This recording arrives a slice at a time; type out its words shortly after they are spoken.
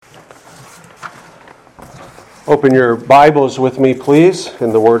Open your Bibles with me, please,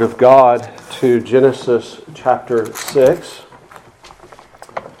 in the Word of God to Genesis chapter 6.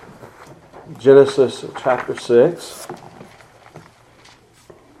 Genesis chapter 6.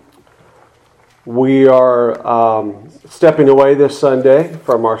 We are stepping away this Sunday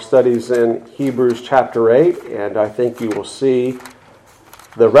from our studies in Hebrews chapter 8, and I think you will see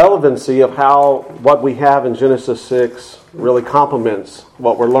the relevancy of how what we have in Genesis 6 really complements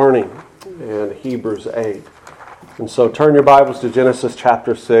what we're learning in Hebrews 8. And so turn your Bibles to Genesis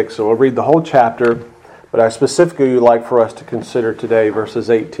chapter 6, and we'll read the whole chapter, but I specifically would like for us to consider today verses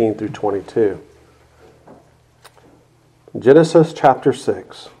 18 through 22. Genesis chapter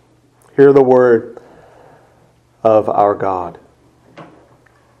 6. Hear the word of our God.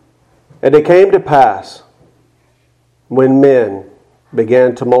 And it came to pass, when men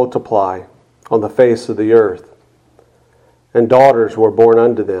began to multiply on the face of the earth, and daughters were born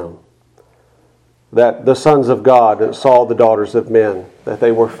unto them, that the sons of God saw the daughters of men, that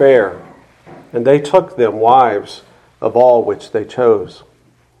they were fair, and they took them wives of all which they chose.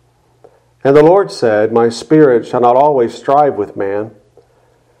 And the Lord said, My spirit shall not always strive with man,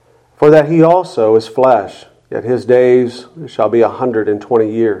 for that he also is flesh, yet his days shall be 120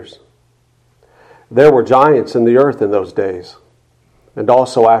 years. There were giants in the earth in those days, and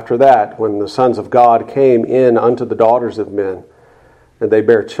also after that, when the sons of God came in unto the daughters of men, and they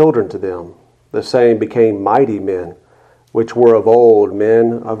bare children to them, the same became mighty men, which were of old,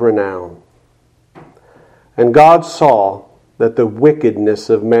 men of renown. And God saw that the wickedness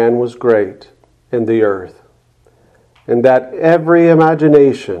of man was great in the earth, and that every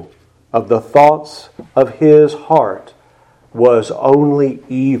imagination of the thoughts of his heart was only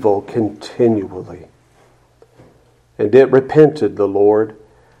evil continually. And it repented the Lord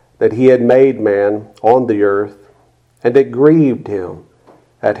that he had made man on the earth, and it grieved him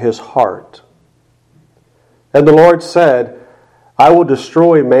at his heart. And the Lord said, I will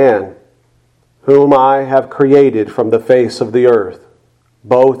destroy man, whom I have created from the face of the earth,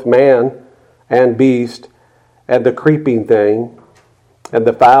 both man and beast, and the creeping thing, and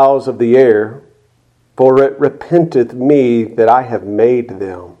the fowls of the air, for it repenteth me that I have made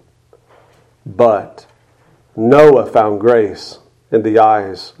them. But Noah found grace in the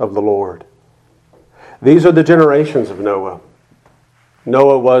eyes of the Lord. These are the generations of Noah.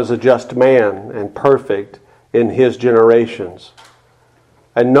 Noah was a just man and perfect in his generations.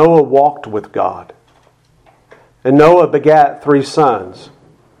 And Noah walked with God. And Noah begat 3 sons,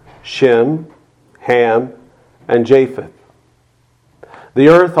 Shem, Ham, and Japheth. The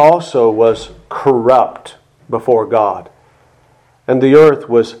earth also was corrupt before God, and the earth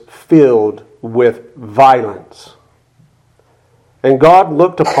was filled with violence. And God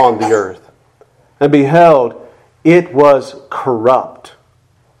looked upon the earth, and beheld, it was corrupt,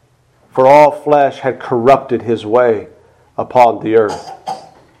 for all flesh had corrupted his way upon the earth.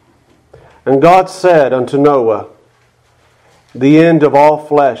 And God said unto Noah, The end of all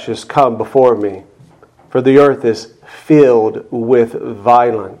flesh is come before me, for the earth is filled with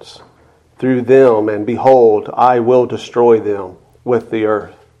violence through them, and behold, I will destroy them with the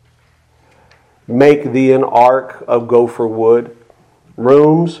earth. Make thee an ark of gopher wood.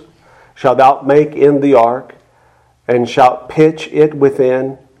 Rooms shalt thou make in the ark, and shalt pitch it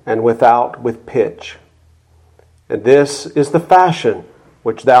within and without with pitch. And this is the fashion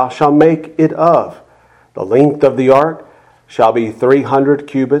which thou shalt make it of. The length of the ark shall be 300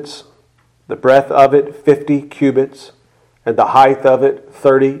 cubits, the breadth of it 50 cubits, and the height of it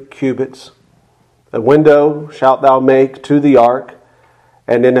 30 cubits. A window shalt thou make to the ark,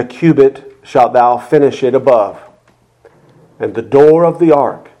 and in a cubit shalt thou finish it above. And the door of the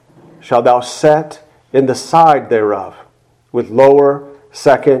ark shalt thou set in the side thereof, with lower,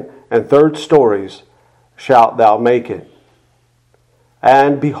 second, and third stories shalt thou make it.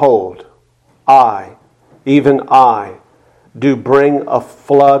 And behold, I, even I, do bring a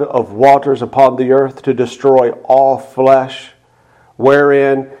flood of waters upon the earth to destroy all flesh,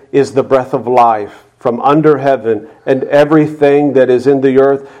 wherein is the breath of life from under heaven, and everything that is in the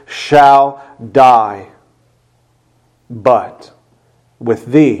earth shall die. But with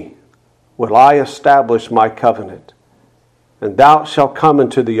thee will I establish my covenant, and thou shalt come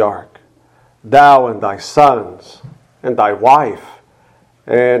into the ark, thou and thy sons, and thy wife,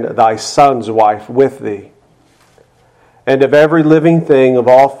 and thy son's wife with thee. And of every living thing of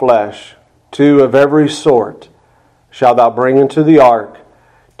all flesh, 2 of every sort, shalt thou bring into the ark,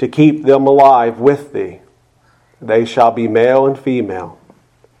 to keep them alive with thee. They shall be male and female,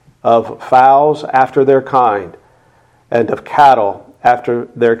 of fowls after their kind, and of cattle after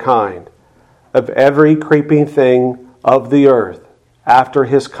their kind, of every creeping thing of the earth after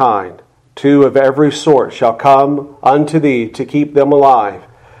his kind, 2 of every sort shall come unto thee to keep them alive.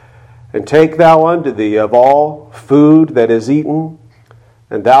 And take thou unto thee of all food that is eaten,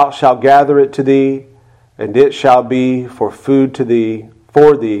 and thou shalt gather it to thee, and it shall be for food to thee,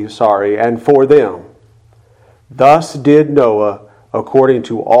 and for them. Thus did Noah according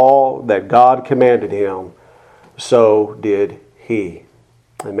to all that God commanded him, so did he.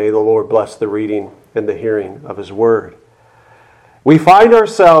 And may the Lord bless the reading and the hearing of His Word. We find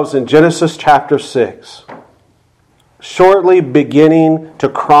ourselves in Genesis chapter 6, shortly beginning to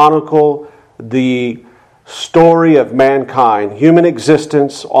chronicle the story of mankind, human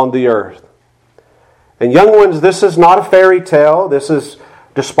existence on the earth. And young ones, this is not a fairy tale. This is,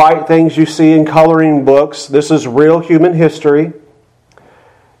 despite things you see in coloring books, this is real human history.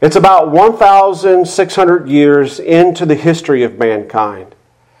 It's about 1,600 years into the history of mankind.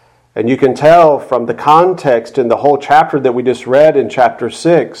 And you can tell from the context in the whole chapter that we just read in chapter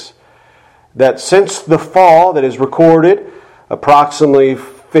 6 that since the fall that is recorded approximately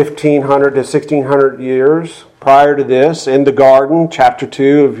 1,500 to 1,600 years prior to this in the garden, chapter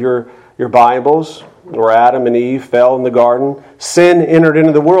 2 of your Bibles, where Adam and Eve fell in the garden, sin entered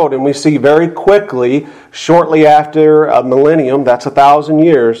into the world. And we see very quickly, shortly after a millennium, that's 1,000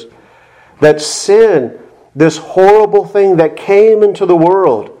 years, that sin, this horrible thing that came into the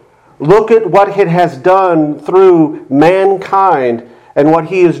world, look at what it has done through mankind and what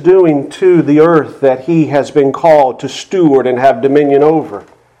He is doing to the earth that He has been called to steward and have dominion over.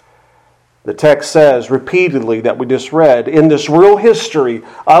 The text says repeatedly that we just read, in this real history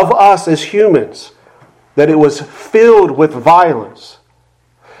of us as humans, that it was filled with violence.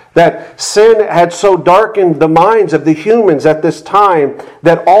 That sin had so darkened the minds of the humans at this time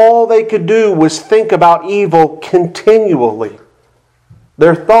that all they could do was think about evil continually.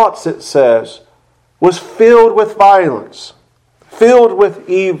 Their thoughts, it says, was filled with violence, filled with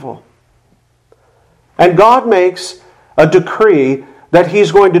evil. And God makes a decree that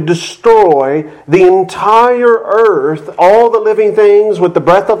He's going to destroy the entire earth, all the living things with the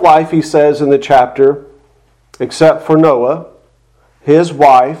breath of life, He says in the chapter, except for Noah, his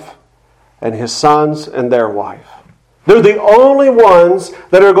wife, and his sons and their wife. They're the only ones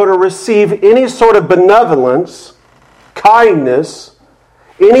that are going to receive any sort of benevolence, kindness,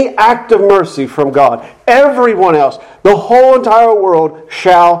 any act of mercy from God. Everyone else, the whole entire world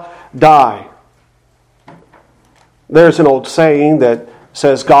shall die. There's an old saying that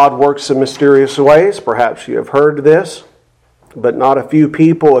says God works in mysterious ways. Perhaps you have heard this, but not a few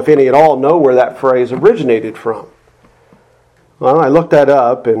people, if any at all, know where that phrase originated from. Well, I looked that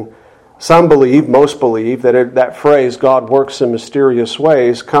up, and some believe, most believe, that that phrase, God works in mysterious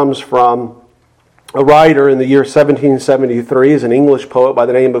ways, comes from a writer in the year 1773, is an English poet by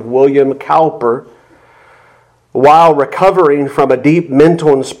the name of William Cowper. While recovering from a deep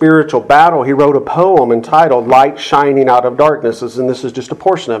mental and spiritual battle, he wrote a poem entitled Light Shining Out of Darkness. And this is just a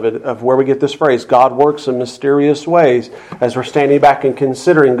portion of it, of where we get this phrase, God works in mysterious ways, as we're standing back and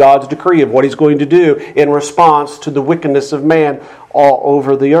considering God's decree of what He's going to do in response to the wickedness of man all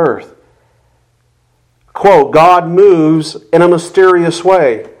over the earth. Quote, God moves in a mysterious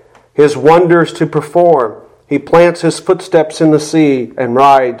way, His wonders to perform. He plants His footsteps in the sea and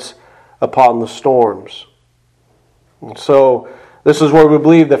rides upon the storms. And so this is where we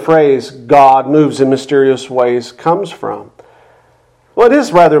believe the phrase, God moves in mysterious ways, comes from. Well, it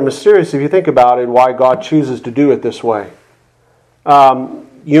is rather mysterious if you think about it, why God chooses to do it this way.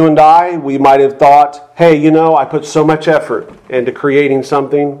 You and I, we might have thought, hey, I put so much effort into creating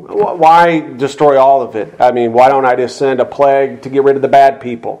something. Why destroy all of it? I mean, why don't I just send a plague to get rid of the bad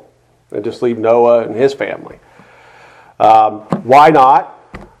people and just leave Noah and his family? Why not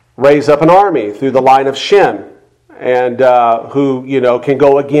raise up an army through the line of Shem, and who, can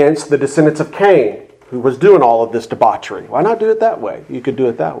go against the descendants of Cain, who was doing all of this debauchery? Why not do it that way? You could do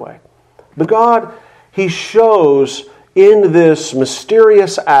it that way. But God, He shows in this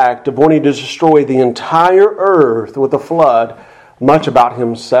mysterious act of wanting to destroy the entire earth with a flood, much about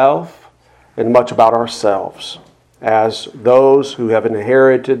Himself and much about ourselves as those who have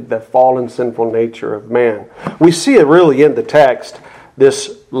inherited the fallen sinful nature of man. We see it really in the text,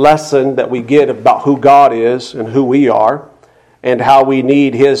 this lesson that we get about who God is and who we are, and how we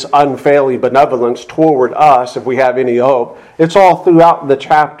need His unfailing benevolence toward us if we have any hope. It's all throughout the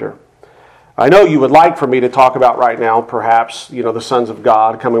chapter. I know you would like for me to talk about right now, perhaps, the sons of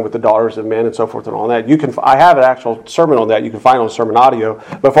God coming with the daughters of men and so forth and all that. I have an actual sermon on that you can find on sermon audio.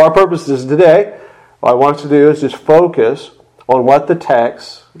 But for our purposes today, what I want us to do is just focus on what the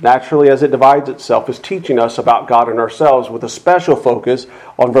text, naturally as it divides itself, is teaching us about God and ourselves, with a special focus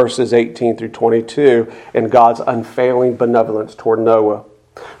on verses 18 through 22 and God's unfailing benevolence toward Noah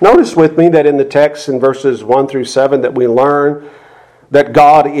Notice with me that in the text in verses 1 through 7 that we learn that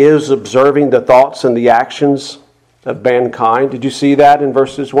God is observing the thoughts and the actions of mankind. Did you see that in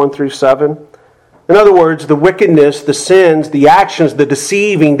verses 1 through 7? In other words, the wickedness, the sins, the actions, the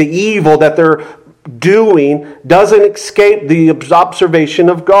deceiving, the evil that they're doing doesn't escape the observation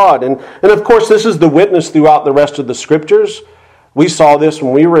of God. And of course, this is the witness throughout the rest of the Scriptures. We saw this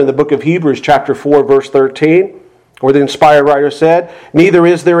when we were in the book of Hebrews chapter 4, verse 13, where the inspired writer said, "Neither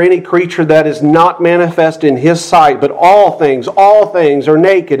is there any creature that is not manifest in His sight, but all things are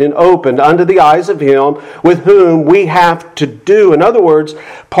naked and opened unto the eyes of Him with whom we have to do." In other words,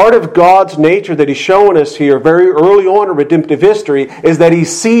 part of God's nature that He's showing us here very early on in redemptive history is that He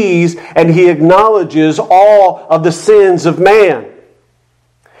sees and He acknowledges all of the sins of man.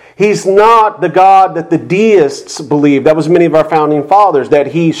 He's not the God that the deists believed. That was many of our founding fathers, that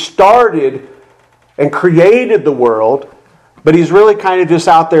He started and created the world, but He's really kind of just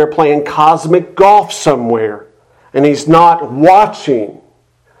out there playing cosmic golf somewhere. And He's not watching.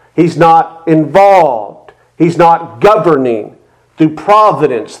 He's not involved. He's not governing through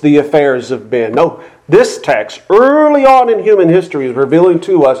providence the affairs of men. No, this text, early on in human history, is revealing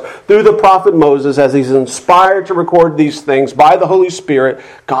to us through the prophet Moses, as he's inspired to record these things by the Holy Spirit,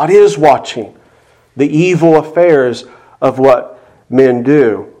 God is watching the evil affairs of what men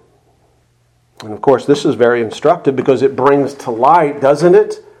do. And of course, this is very instructive because it brings to light, doesn't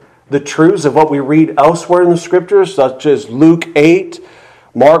it, the truths of what we read elsewhere in the Scriptures, such as Luke 8,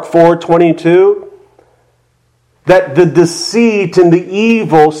 Mark 4:22, that the deceit and the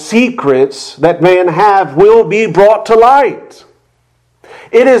evil secrets that man have will be brought to light.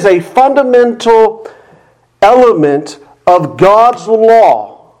 It is a fundamental element of God's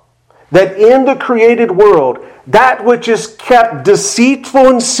law that in the created world, that which is kept deceitful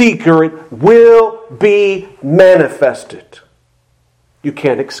and secret will be manifested. You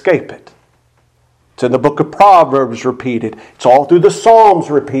can't escape it. It's in the book of Proverbs repeated. It's all through the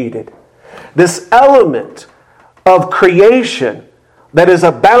Psalms repeated. This element of creation that is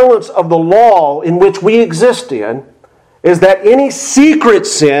a balance of the law in which we exist in is that any secret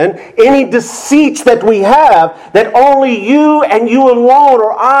sin, any deceits that we have, that only you and you alone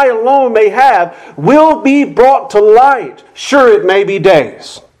or I alone may have, will be brought to light. Sure, it may be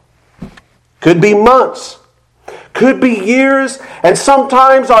days. Could be months. Could be years. And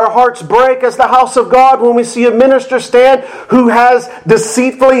sometimes our hearts break as the house of God when we see a minister stand who has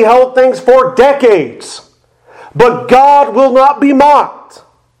deceitfully held things for decades. But God will not be mocked.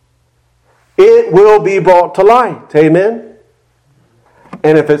 It will be brought to light. Amen?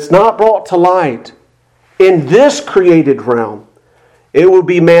 And if it's not brought to light in this created realm, it will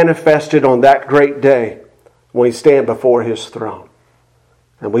be manifested on that great day when we stand before His throne.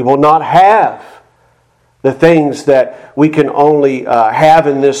 And we will not have the things that we can only have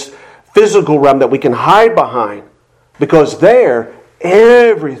in this physical realm that we can hide behind, because there,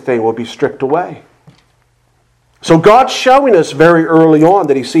 everything will be stripped away. So God's showing us very early on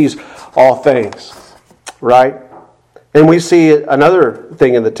that He sees all things, right? And we see another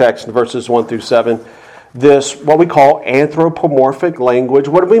thing in the text in verses 1 through 7, this, what we call anthropomorphic language.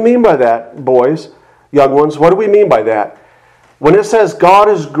 What do we mean by that, boys, young ones? What do we mean by that? When it says God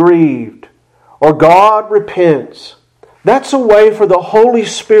is grieved or God repents, that's a way for the Holy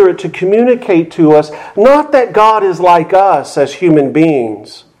Spirit to communicate to us, not that God is like us as human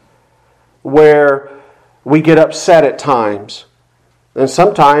beings, where we get upset at times. And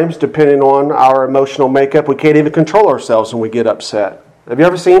sometimes, depending on our emotional makeup, we can't even control ourselves when we get upset. Have you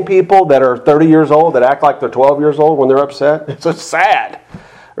ever seen people that are 30 years old that act like they're 12 years old when they're upset? It's just sad,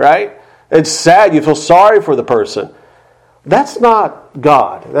 right? It's sad. You feel sorry for the person. That's not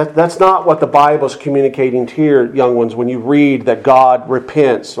God. That's not what the Bible is communicating here, young ones, when you read that God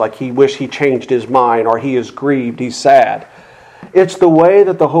repents, like He wished He changed His mind, or He is grieved, He's sad. It's the way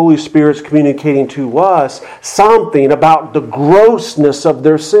that the Holy Spirit's communicating to us something about the grossness of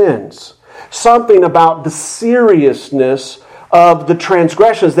their sins. Something about the seriousness of the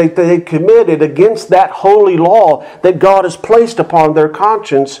transgressions that they committed against that holy law that God has placed upon their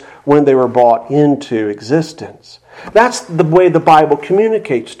conscience when they were brought into existence. That's the way the Bible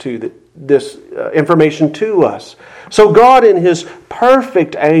communicates this information to us. So God, in His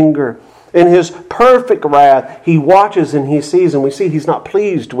perfect anger, in His perfect wrath, He watches and He sees, and we see He's not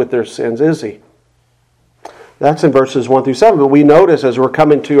pleased with their sins, is He? That's in verses 1 through 7. But we notice as we're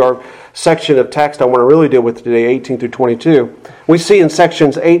coming to our section of text I want to really deal with today, 18 through 22, we see in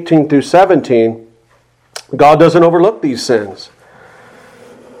sections 18 through 17, God doesn't overlook these sins.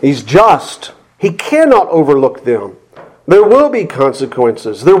 He's just. He cannot overlook them. There will be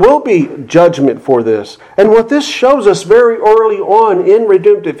consequences. There will be judgment for this. And what this shows us very early on in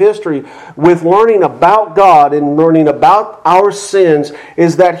redemptive history with learning about God and learning about our sins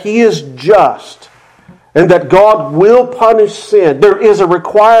is that He is just and that God will punish sin. There is a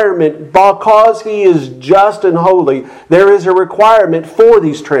requirement because He is just and holy. There is a requirement for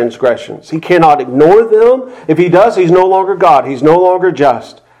these transgressions. He cannot ignore them. If He does, He's no longer God. He's no longer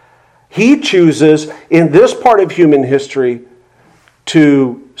just. He chooses in this part of human history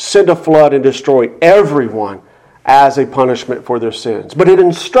to send a flood and destroy everyone as a punishment for their sins. But it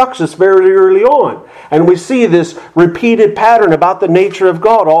instructs us very early on. And we see this repeated pattern about the nature of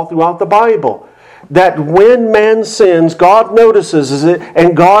God all throughout the Bible. That when man sins, God notices it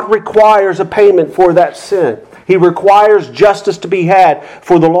and God requires a payment for that sin. He requires justice to be had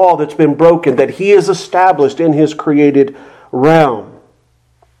for the law that's been broken, that He has established in His created realm.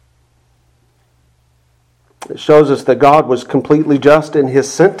 It shows us that God was completely just in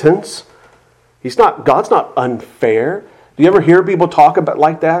His sentence. God's not unfair. Do you ever hear people talk about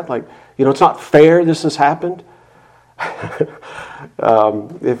like that? Like, it's not fair this has happened.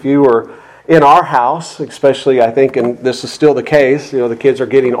 If you were in our house, especially, I think, and this is still the case, the kids are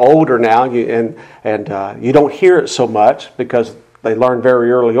getting older now, and you don't hear it so much because they learn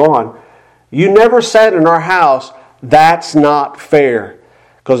very early on. You never said in our house, "That's not fair."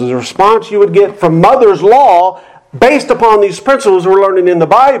 Because the response you would get from mother's law, based upon these principles we're learning in the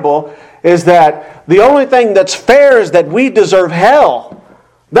Bible, is that the only thing that's fair is that we deserve hell.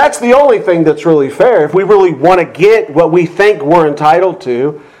 That's the only thing that's really fair. If we really want to get what we think we're entitled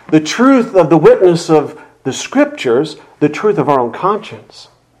to, the truth of the witness of the Scriptures, the truth of our own conscience,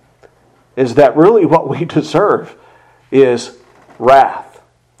 is that really what we deserve is wrath.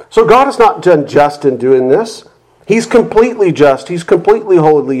 So God is not unjust in doing this. He's completely just. He's completely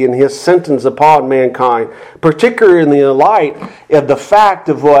holy in His sentence upon mankind, particularly in the light of the fact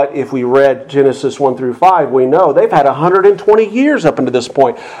of what, if we read Genesis 1 through 5, we know they've had 120 years up until this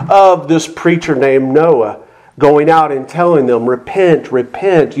point of this preacher named Noah going out and telling them, repent,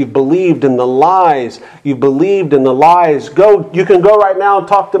 repent. You've believed in the lies. You've believed in the lies. You can go right now and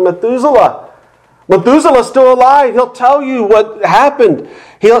talk to Methuselah. Methuselah's still alive. He'll tell you what happened.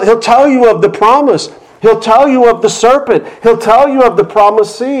 He'll tell you of the promise. He'll tell you of the serpent. He'll tell you of the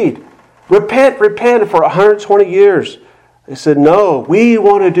promised seed. Repent, repent. For 120 years. They said, no, we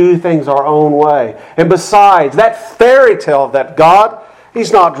want to do things our own way. And besides, that fairy tale of that God,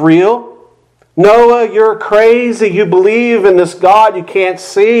 He's not real. Noah, you're crazy. You believe in this God you can't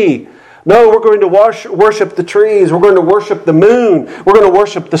see. No, we're going to worship the trees. We're going to worship the moon. We're going to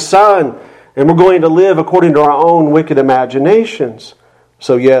worship the sun. And we're going to live according to our own wicked imaginations.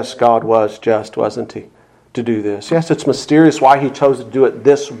 So yes, God was just, wasn't He, to do this? Yes, it's mysterious why He chose to do it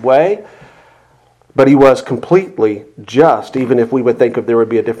this way, but He was completely just, even if we would think there would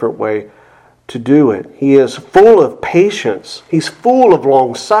be a different way to do it. He is full of patience. He's full of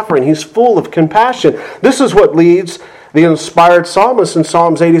long-suffering. He's full of compassion. This is what leads the inspired psalmist in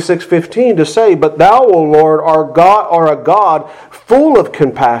Psalms 86:15 to say, "But Thou, O Lord, are a God full of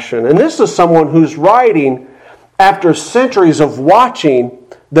compassion." And this is someone who's writing after centuries of watching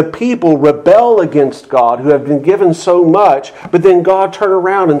the people rebel against God who have been given so much, but then God turn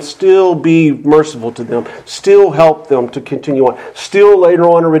around and still be merciful to them, still help them to continue on, still later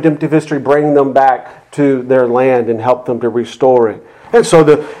on in redemptive history bring them back to their land and help them to restore it. And so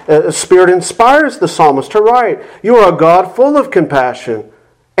the Spirit inspires the psalmist to write, "You are a God full of compassion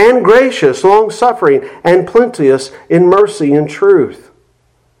and gracious, long-suffering, and plenteous in mercy and truth."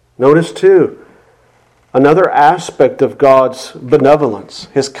 Notice too, another aspect of God's benevolence,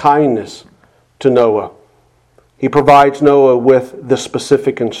 His kindness to Noah. He provides Noah with the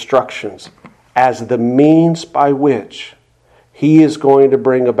specific instructions as the means by which he is going to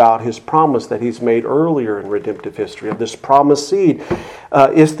bring about His promise that He's made earlier in redemptive history, of this promised seed,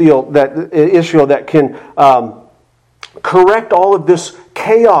 Israel, that can correct all of this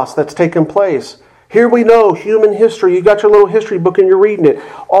chaos that's taken place. Here we know human history. You got your little history book and you're reading it.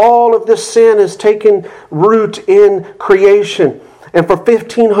 All of this sin has taken root in creation. And for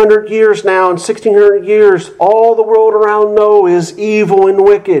 1,500 years now and 1,600 years, all the world around Noah is evil and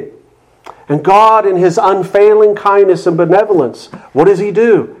wicked. And God, in His unfailing kindness and benevolence, what does He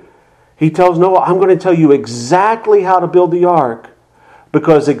do? He tells Noah, I'm going to tell you exactly how to build the ark.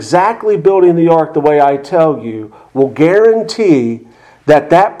 Because exactly building the ark the way I tell you will guarantee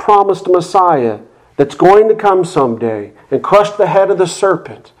that promised Messiah that's going to come someday and crush the head of the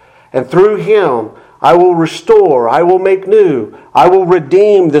serpent, and through Him I will restore, I will make new, I will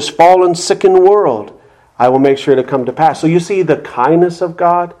redeem this fallen, sickened world. I will make sure to come to pass. So you see the kindness of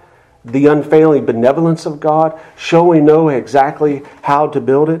God the unfailing benevolence of God, showing Noah exactly how to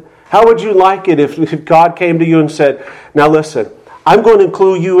build it? How would you like it if God came to you and said, now listen, I'm going to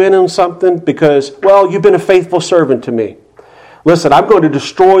include you in on something because, well, you've been a faithful servant to me. Listen, I'm going to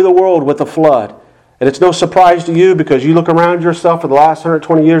destroy the world with a flood. And it's no surprise to you because you look around yourself for the last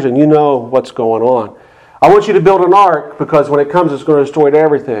 120 years and you know what's going on. I want you to build an ark because when it comes, it's going to destroy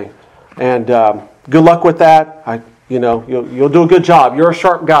everything. And good luck with that. You'll do a good job. You're a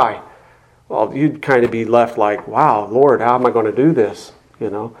sharp guy. Well, you'd kind of be left like, wow, Lord, how am I going to do this?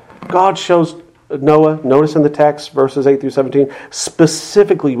 God shows Noah, notice in the text, verses 8 through 17,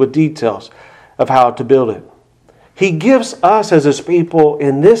 specifically with details of how to build it. He gives us as His people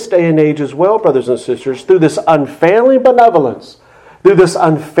in this day and age as well, brothers and sisters, through this unfailing benevolence, through this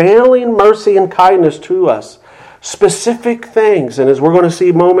unfailing mercy and kindness to us, specific things. And as we're going to see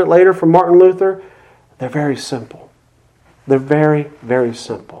a moment later from Martin Luther, they're very simple. They're very, very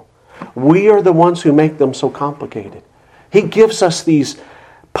simple. We are the ones who make them so complicated. He gives us these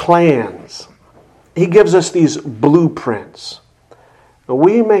plans. He gives us these blueprints. But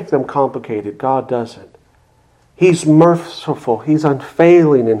we make them complicated. God doesn't. He's merciful. He's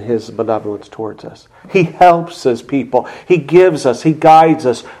unfailing in His benevolence towards us. He helps His people. He gives us, He guides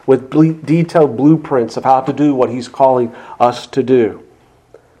us with detailed blueprints of how to do what He's calling us to do.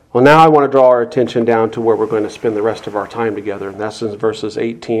 Well, now I want to draw our attention down to where we're going to spend the rest of our time together, and that's in verses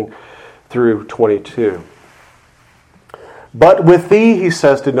 18 through 22. But with thee, He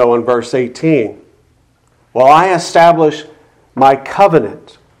says to Noah in verse 18, well, I establish my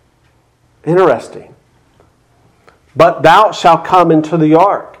covenant. Interesting. But thou shalt come into the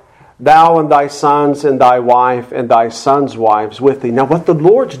ark, thou and thy sons and thy wife and thy sons' wives with thee. Now what the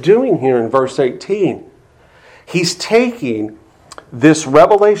Lord's doing here in verse 18, He's taking this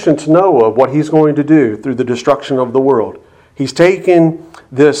revelation to Noah of what he's going to do through the destruction of the world. He's taken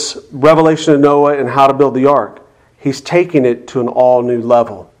this revelation of Noah and how to build the ark. He's taking it to an all new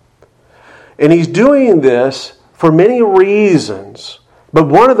level. And He's doing this for many reasons. But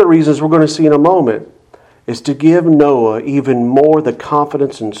one of the reasons we're going to see in a moment is to give Noah even more the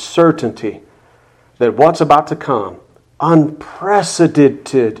confidence and certainty that what's about to come,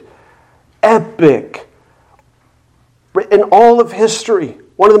 unprecedented, epic, in all of history,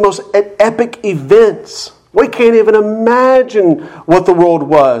 one of the most epic events. We can't even imagine what the world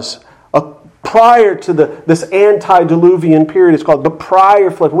was prior to this antediluvian period. It's called the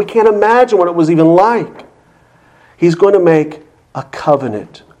prior flood. We can't imagine what it was even like. He's going to make a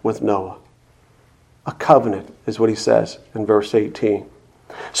covenant with Noah. A covenant is what He says in verse 18.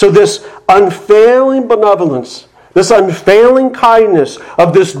 So this unfailing benevolence, this unfailing kindness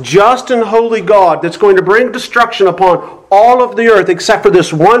of this just and holy God that's going to bring destruction upon all of the earth except for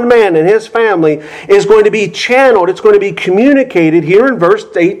this one man and his family is going to be channeled, it's going to be communicated here in verse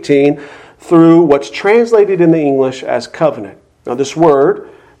 18 through what's translated in the English as covenant. Now this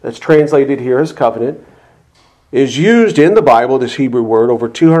word that's translated here as covenant is used in the Bible, this Hebrew word, over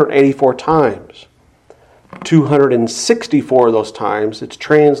 284 times. 264 of those times it's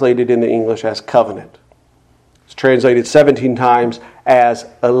translated in the English as covenant. It's translated 17 times as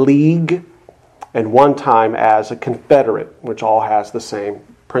a league and one time as a confederate, which all has the same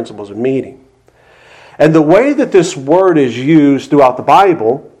principles of meaning. And the way that this word is used throughout the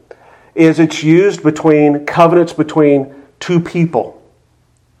Bible is it's used between covenants between two people,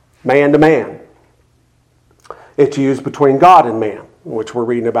 man to man. It's used between God and man, which we're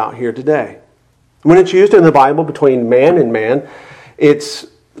reading about here today. When it's used in the Bible between man and man, it's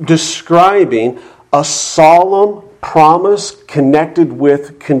describing a solemn promise connected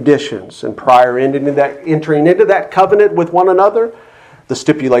with conditions. And prior entering into that covenant with one another, the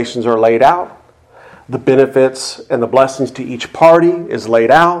stipulations are laid out. The benefits and the blessings to each party is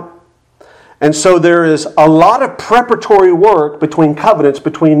laid out. And so there is a lot of preparatory work between covenants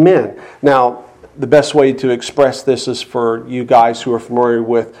between men. Now, the best way to express this is for you guys who are familiar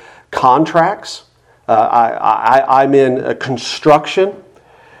with contracts. I'm in construction.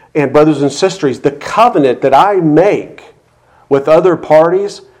 And brothers and sisters, the covenant that I make with other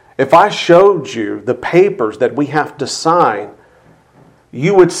parties, if I showed you the papers that we have to sign,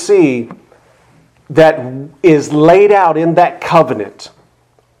 you would see that is laid out in that covenant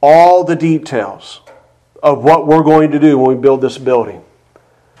all the details of what we're going to do when we build this building.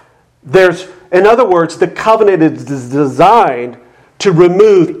 In other words, the covenant is designed to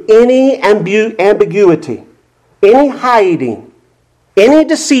remove any ambiguity, any hiding, any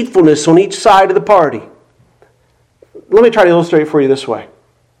deceitfulness on each side of the party. Let me try to illustrate it for you this way.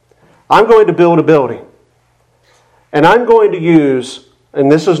 I'm going to build a building. And I'm going to use,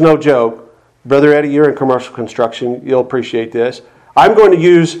 and this is no joke, Brother Eddie, you're in commercial construction, you'll appreciate this. I'm going to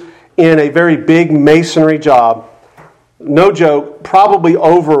use in a very big masonry job. No joke, probably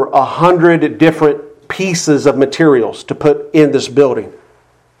over 100 different pieces of materials to put in this building.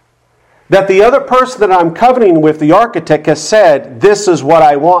 That the other person that I'm covenanting with, the architect, has said, this is what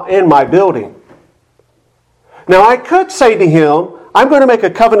I want in my building. Now I could say to him, I'm going to make a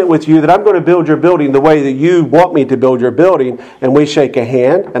covenant with you that I'm going to build your building the way that you want me to build your building. And we shake a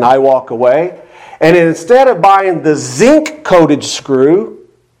hand and I walk away. And instead of buying the zinc-coated screw,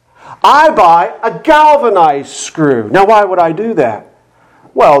 I buy a galvanized screw. Now why would I do that?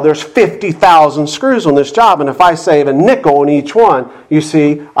 Well, there's 50,000 screws on this job, and if I save a nickel on each one, you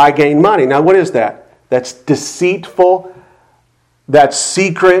see, I gain money. Now, what is that? That's deceitful, that's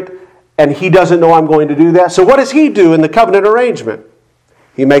secret, and he doesn't know I'm going to do that. So what does he do in the covenant arrangement?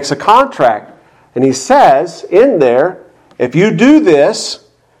 He makes a contract, and he says in there, if you do this,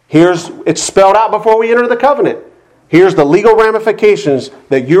 it's spelled out before we enter the covenant. Here's the legal ramifications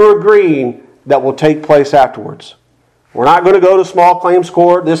that you're agreeing that will take place afterwards. We're not going to go to small claims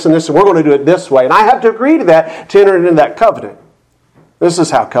court, this and this, and we're going to do it this way. And I have to agree to that to enter into that covenant. This is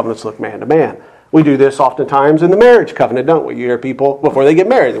how covenants look man to man. We do this oftentimes in the marriage covenant, don't we? You hear people, before they get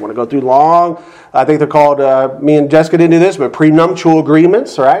married, they want to go through long, I think they're called, me and Jessica didn't do this, but prenuptial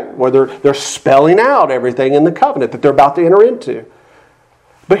agreements, right? Where they're spelling out everything in the covenant that they're about to enter into.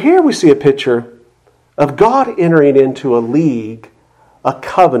 But here we see a picture of God entering into a league, a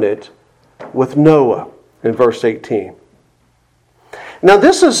covenant with Noah in verse 18. Now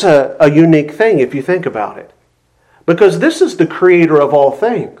this is a unique thing if you think about it. Because this is the creator of all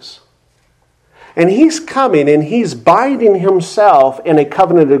things. And he's coming and he's binding himself in a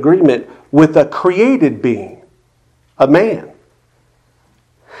covenant agreement with a created being, a man.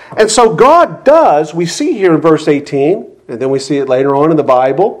 And so God does, we see here in verse 18, and then we see it later on in the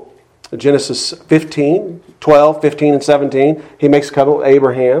Bible, Genesis 15, 12, 15, and 17, he makes a covenant with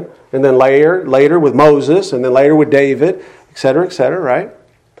Abraham, and then later with Moses, and then later with David, etc., right?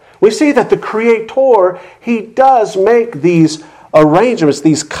 We see that the Creator, he does make these arrangements,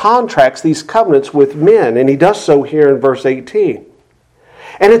 these contracts, these covenants with men, and he does so here in verse 18.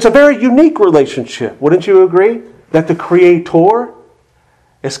 And it's a very unique relationship, wouldn't you agree? That the Creator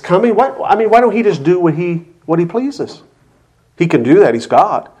is coming. Why don't he just do what he pleases? He can do that, he's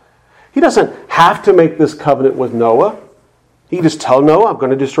God. He doesn't have to make this covenant with Noah. He can just tell Noah, I'm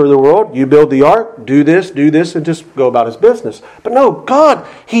going to destroy the world. You build the ark, do this, and just go about his business. But no, God,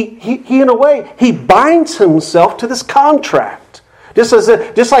 he in a way, he binds himself to this contract.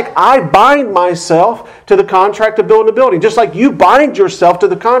 Just like I bind myself to the contract of building a building. Just like you bind yourself to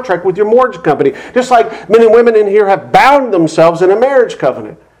the contract with your mortgage company. Just like men and women in here have bound themselves in a marriage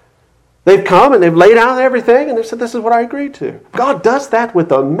covenant. They've come and they've laid out everything and they've said, this is what I agreed to. God does that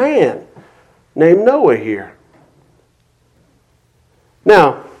with a man named Noah here.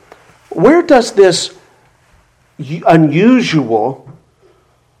 Now, where does this unusual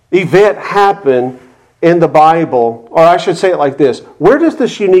event happen in the Bible? Or I should say it like this. Where does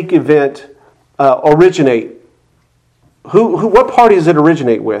this unique event originate? What party does it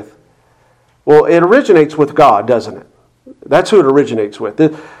originate with? Well, it originates with God, doesn't it? That's who it originates with.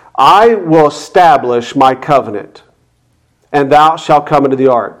 I will establish my covenant, and thou shalt come into the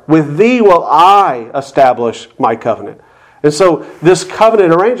ark. With thee will I establish my covenant. And so this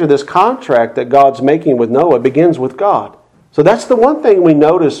covenant arrangement, this contract that God's making with Noah begins with God. So that's the one thing we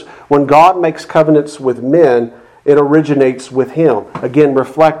notice when God makes covenants with men, it originates with him. Again,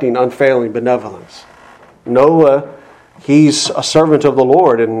 reflecting unfailing benevolence. Noah, he's a servant of the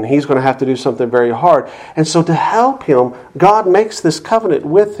Lord and he's going to have to do something very hard. And so to help him, God makes this covenant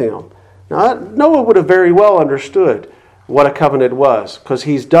with him. Now, Noah would have very well understood what a covenant was because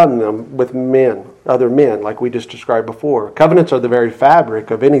he's done them with men, other men, like we just described before. Covenants are the very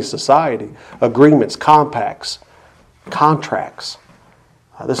fabric of any society. Agreements, compacts, contracts.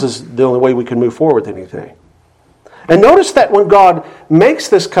 This is the only way we can move forward with anything. And notice that when God makes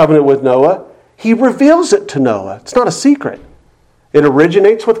this covenant with Noah, he reveals it to Noah. It's not a secret. It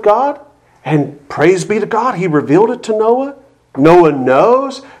originates with God, and praise be to God, he revealed it to Noah. Noah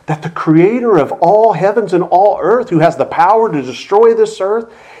knows that the creator of all heavens and all earth, who has the power to destroy this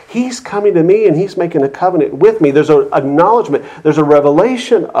earth, he's coming to me and he's making a covenant with me. There's an acknowledgement. There's a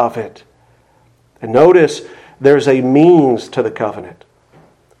revelation of it. And notice there's a means to the covenant.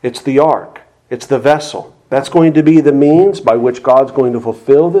 It's the ark. It's the vessel. That's going to be the means by which God's going to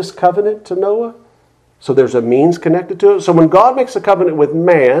fulfill this covenant to Noah. So there's a means connected to it. So when God makes a covenant with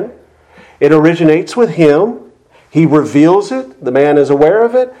man, it originates with him. He reveals it. The man is aware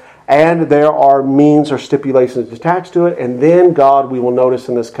of it. And there are means or stipulations attached to it. And then God, we will notice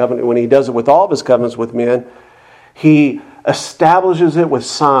in this covenant, when he does it with all of his covenants with men, he establishes it with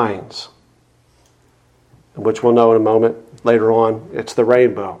signs, which we'll know in a moment later on. It's the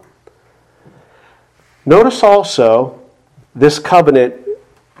rainbow. Notice also, this covenant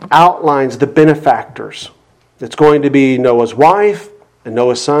outlines the benefactors. It's going to be Noah's wife, and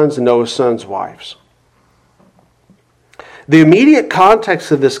Noah's sons' wives. The immediate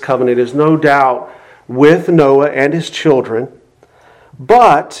context of this covenant is no doubt with Noah and his children.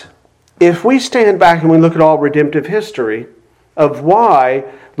 But if we stand back and we look at all redemptive history of why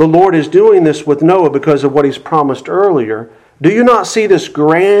the Lord is doing this with Noah because of what He's promised earlier, do you not see this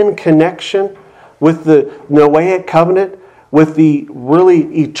grand connection with the Noahic covenant, with the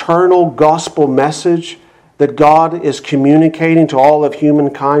really eternal gospel message that God is communicating to all of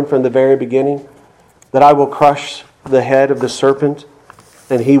humankind from the very beginning? That I will crush the head of the serpent,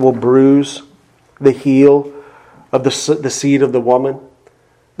 and he will bruise the heel of the seed of the woman.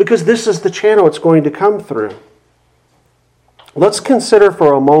 Because this is the channel it's going to come through. Let's consider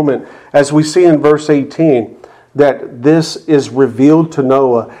for a moment, as we see in verse 18, that this is revealed to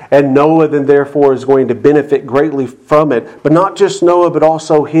Noah, and Noah then therefore is going to benefit greatly from it. But not just Noah, but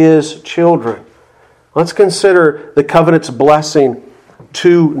also his children. Let's consider the covenant's blessing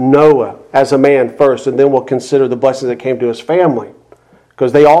to Noah as a man first, and then we'll consider the blessings that came to his family,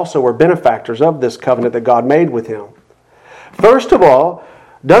 because they also were benefactors of this covenant that God made with him. First of all,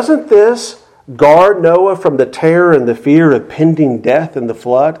 doesn't this guard Noah from the terror and the fear of pending death in the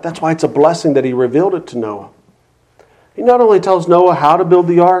flood? That's why it's a blessing that He revealed it to Noah. He not only tells Noah how to build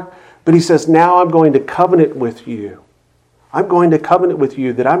the ark, but He says, now I'm going to covenant with you. I'm going to covenant with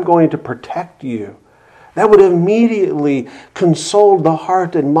you that I'm going to protect you. That would immediately console the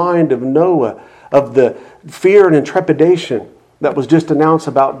heart and mind of Noah of the fear and intrepidation that was just announced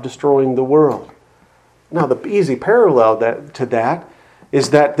about destroying the world. Now, the easy parallel to that is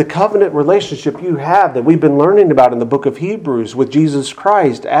that the covenant relationship you have that we've been learning about in the book of Hebrews with Jesus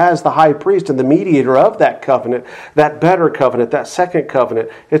Christ as the high priest and the mediator of that covenant, that better covenant, that second covenant.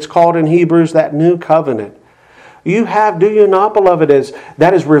 It's called in Hebrews that new covenant. You have, do you not, beloved, as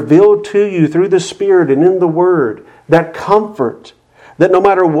that is revealed to you through the Spirit and in the Word, that comfort, that no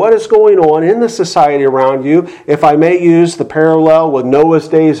matter what is going on in the society around you, if I may use the parallel with Noah's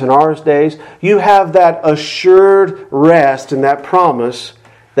days and our days, you have that assured rest and that promise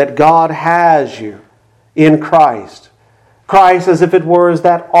that God has you in Christ. Christ as if it were as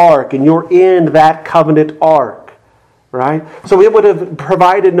that ark, and you're in that covenant ark, right? So it would have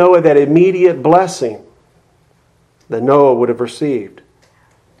provided Noah that immediate blessing that Noah would have received.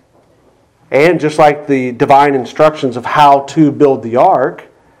 And just like the divine instructions of how to build the ark,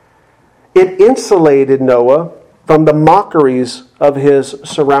 it insulated Noah from the mockeries of his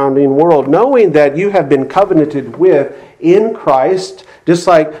surrounding world. Knowing that you have been covenanted with in Christ, just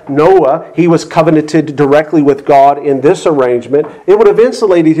like Noah, he was covenanted directly with God in this arrangement, it would have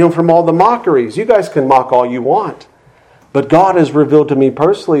insulated him from all the mockeries. You guys can mock all you want. But God has revealed to me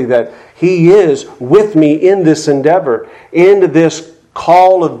personally that He is with me in this endeavor, in this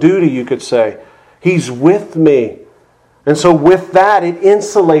call of duty, you could say. He's with me. And so with that, it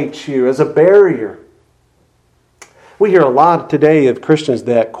insulates you as a barrier. We hear a lot today of Christians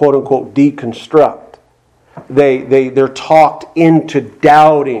that, quote-unquote, deconstruct. They're talked into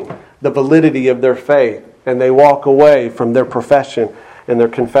doubting the validity of their faith, and they walk away from their profession and their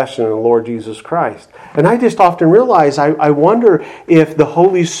confession in the Lord Jesus Christ. And I just often realize, I wonder if the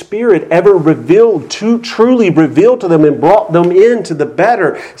Holy Spirit ever truly revealed to them and brought them into the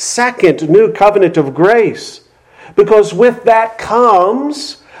better second new covenant of grace. Because with that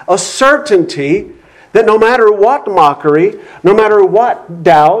comes a certainty that no matter what mockery, no matter what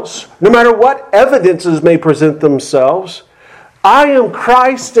doubts, no matter what evidences may present themselves, I am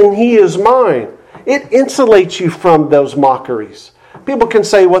Christ and He is mine. It insulates you from those mockeries. People can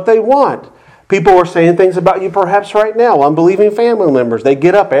say what they want. People are saying things about you perhaps right now. Unbelieving family members. They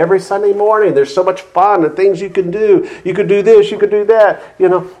get up every Sunday morning. There's so much fun and things you can do. You could do this, you could do that.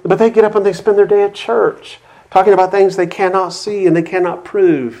 But they get up and they spend their day at church talking about things they cannot see and they cannot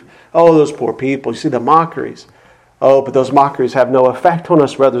prove. Oh, those poor people. You see the mockeries. Oh, but those mockeries have no effect on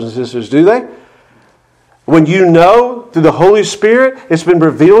us, brothers and sisters, do they? When you know through the Holy Spirit, it's been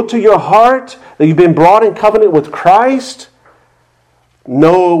revealed to your heart that you've been brought in covenant with Christ,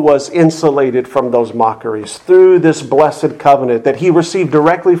 Noah was insulated from those mockeries through this blessed covenant that he received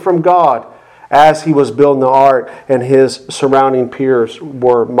directly from God as he was building the ark and his surrounding peers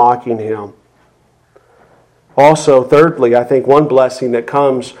were mocking him. Also, thirdly, I think one blessing that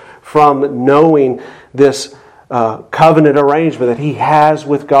comes from knowing this covenant arrangement that he has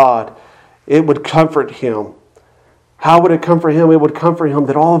with God, it would comfort him. How would it comfort him? It would comfort him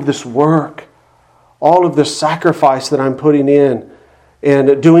that all of this work, all of the sacrifice that I'm putting in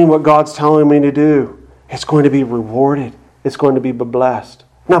and doing what God's telling me to do, it's going to be rewarded. It's going to be blessed.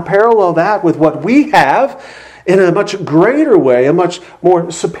 Now parallel that with what we have in a much greater way, a much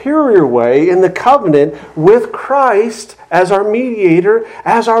more superior way in the covenant with Christ as our mediator,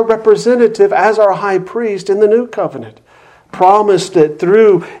 as our representative, as our high priest in the new covenant. Promised that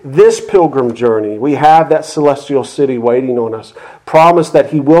through this pilgrim journey, we have that celestial city waiting on us. Promised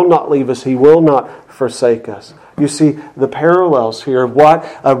that He will not leave us, He will not forsake us. You see the parallels here of what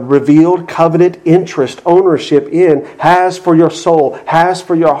a revealed covenant interest, ownership in, has for your soul, has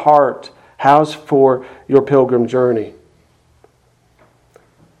for your heart, has for your pilgrim journey.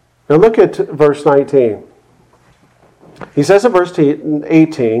 Now look at verse 19. He says in verse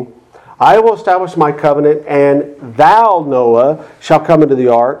 18, I will establish my covenant, and thou, Noah, shall come into the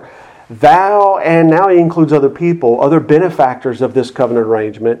ark. Thou, and now he includes other people, other benefactors of this covenant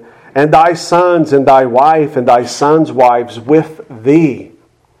arrangement, and thy sons and thy wife and thy sons' wives with thee.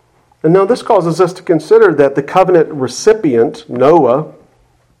 And now this causes us to consider that the covenant recipient, Noah,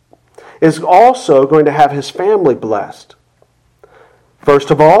 is also going to have his family blessed. First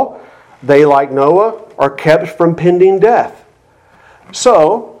of all, they, like Noah, are kept from pending death.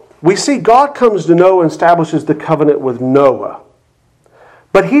 So, we see God comes to Noah and establishes the covenant with Noah.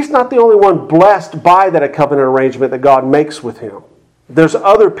 But he's not the only one blessed by that covenant arrangement that God makes with him. There's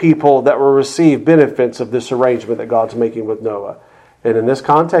other people that will receive benefits of this arrangement that God's making with Noah. And in this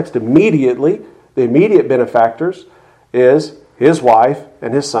context, immediately, the immediate benefactors is his wife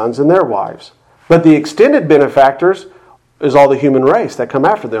and his sons and their wives. But the extended benefactors is all the human race that come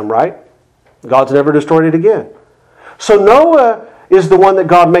after them, right? God's never destroyed it again. So Noah is the one that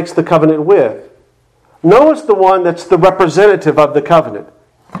God makes the covenant with. Noah's the one that's the representative of the covenant.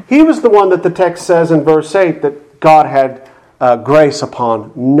 He was the one that the text says in verse 8 that God had grace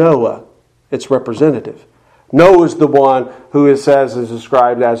upon Noah, its representative. Noah's the one who it says is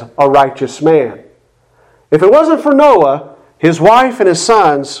described as a righteous man. If it wasn't for Noah, his wife and his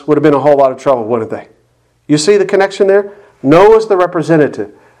sons would have been in a whole lot of trouble, wouldn't they? You see the connection there? Noah's the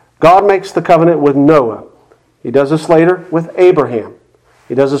representative. God makes the covenant with Noah. He does this later with Abraham.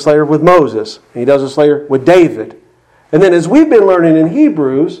 He does this later with Moses. He does this later with David. And then as we've been learning in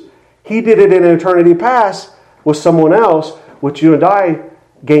Hebrews, He did it in eternity past with someone else, which you and I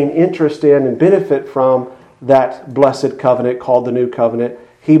gain interest in and benefit from that blessed covenant called the New Covenant.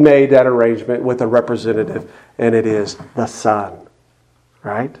 He made that arrangement with a representative, and it is the Son.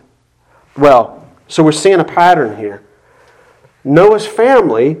 Right? Well, so we're seeing a pattern here. Noah's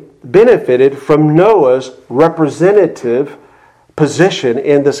family benefited from Noah's representative position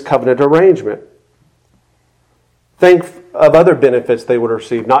in this covenant arrangement. Think of other benefits they would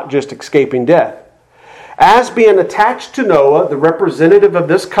receive, not just escaping death. As being attached to Noah, the representative of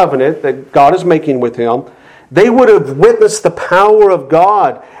this covenant that God is making with him, they would have witnessed the power of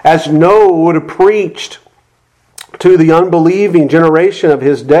God as Noah would have preached to the unbelieving generation of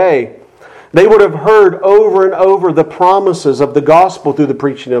his day. They would have heard over and over the promises of the gospel through the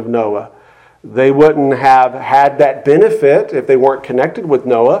preaching of Noah. They wouldn't have had that benefit if they weren't connected with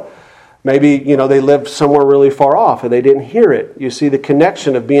Noah. Maybe, they lived somewhere really far off and they didn't hear it. You see the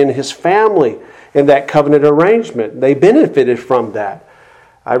connection of being his family in that covenant arrangement. They benefited from that.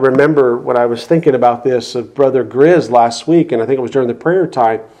 I remember when I was thinking about this of Brother Grizz last week, and I think it was during the prayer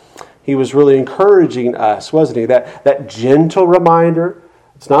time, he was really encouraging us, wasn't he? That gentle reminder.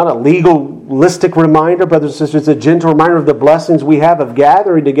 It's not a legalistic reminder, brothers and sisters. It's a gentle reminder of the blessings we have of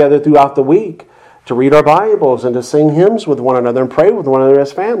gathering together throughout the week to read our Bibles and to sing hymns with one another and pray with one another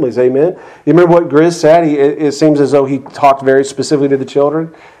as families. Amen. You remember what Grizz said? It seems as though he talked very specifically to the children.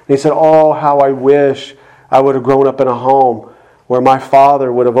 And he said, "Oh, how I wish I would have grown up in a home where my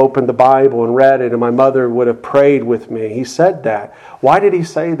father would have opened the Bible and read it and my mother would have prayed with me." He said that. Why did he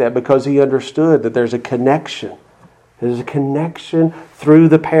say that? Because he understood that there's a connection. There's a connection through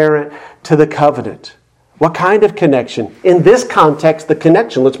the parent to the covenant. What kind of connection? In this context, the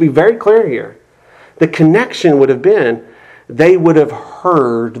connection, let's be very clear here. The connection would have been, they would have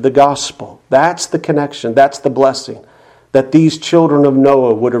heard the gospel. That's the connection. That's the blessing that these children of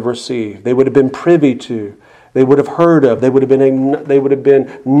Noah would have received. They would have been privy to. They would have heard of. They would have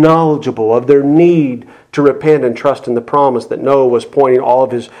been knowledgeable of their need to repent and trust in the promise that Noah was pointing all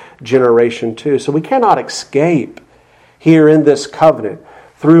of his generation to. So we cannot escape here in this covenant,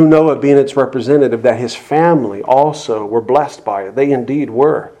 through Noah being its representative, that his family also were blessed by it. They indeed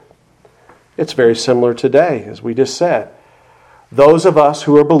were. It's very similar today, as we just said. Those of us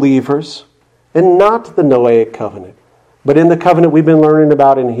who are believers, and not the Noahic covenant, but in the covenant we've been learning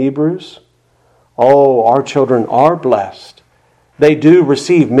about in Hebrews, our children are blessed. They do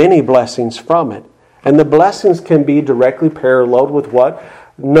receive many blessings from it. And the blessings can be directly paralleled with what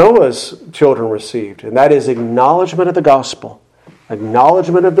Noah's children received, and that is acknowledgement of the gospel,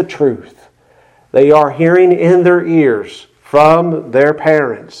 acknowledgement of the truth. They are hearing in their ears from their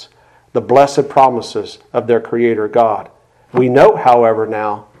parents the blessed promises of their Creator God. We note, however,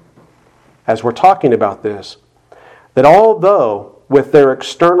 now, as we're talking about this, that although with their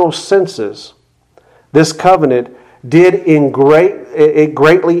external senses, this covenant it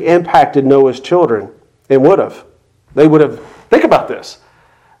greatly impacted Noah's children. It would have. They would have. Think about this.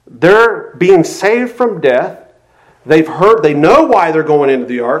 They're being saved from death. They know why they're going into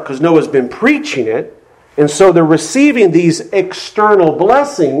the ark because Noah's been preaching it. And so they're receiving these external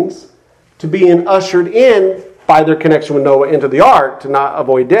blessings to being ushered in by their connection with Noah into the ark to not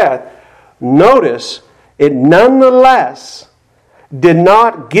avoid death. Notice, it nonetheless did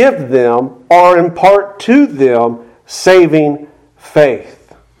not give them or impart to them saving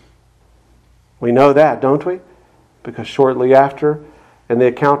faith. We know that, don't we? Because shortly after, in the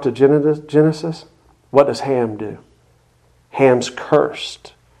account of Genesis, what does Ham do? Ham's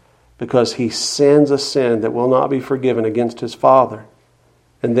cursed because he sins a sin that will not be forgiven against his father.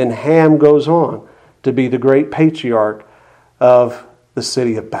 And then Ham goes on to be the great patriarch of the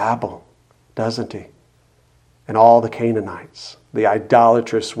city of Babel, doesn't he? And all the Canaanites, the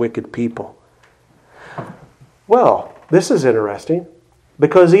idolatrous, wicked people. Well, this is interesting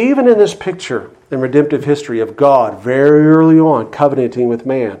because even in this picture in redemptive history of God very early on covenanting with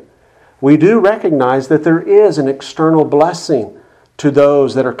man, we do recognize that there is an external blessing to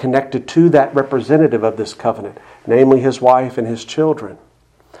those that are connected to that representative of this covenant, namely his wife and his children.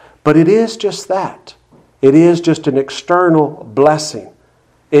 But it is just that. It is just an external blessing.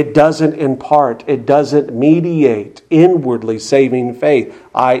 It doesn't impart, it doesn't mediate inwardly saving faith,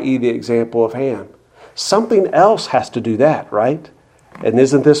 i.e. the example of Ham. Something else has to do that, right? And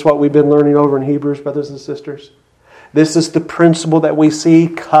isn't this what we've been learning over in Hebrews, brothers and sisters? This is the principle that we see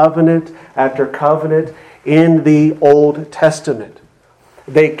covenant after covenant in the Old Testament.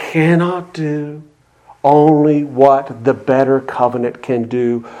 They cannot do only what the better covenant can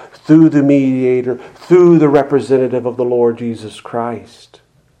do through the mediator, through the representative of the Lord Jesus Christ.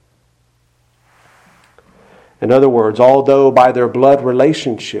 In other words, although by their blood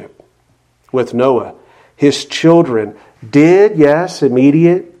relationship with Noah, his children did, yes,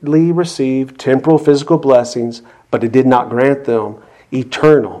 immediately receive temporal physical blessings, but it did not grant them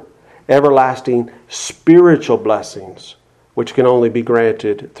eternal, everlasting spiritual blessings, which can only be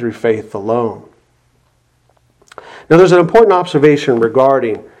granted through faith alone. Now, there's an important observation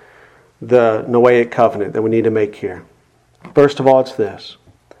regarding the Noahic covenant that we need to make here. First of all, it's this.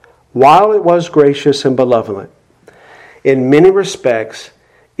 While it was gracious and benevolent, in many respects,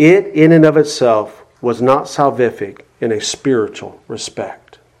 it in and of itself was not salvific in a spiritual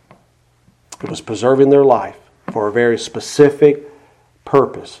respect. It was preserving their life for a very specific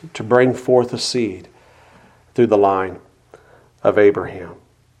purpose, to bring forth a seed through the line of Abraham.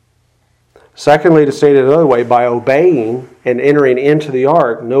 Secondly, to state it another way, by obeying and entering into the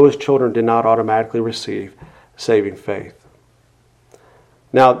ark, Noah's children did not automatically receive saving faith.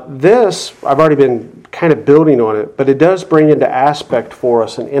 Now this, I've already been kind of building on it, but it does bring into aspect for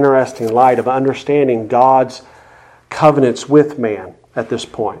us an interesting light of understanding God's covenants with man at this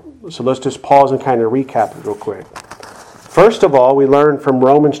point. So let's just pause and kind of recap it real quick. First of all, we learn from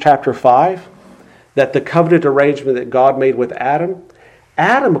Romans chapter 5 that the covenant arrangement that God made with Adam,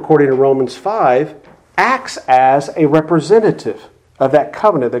 according to Romans 5, acts as a representative of that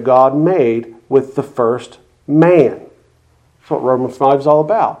covenant that God made with the first man. That's what Romans 5 is all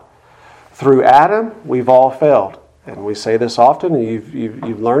about. Through Adam, we've all failed. And we say this often, and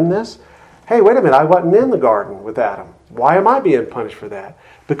you've learned this. Hey, wait a minute, I wasn't in the garden with Adam. Why am I being punished for that?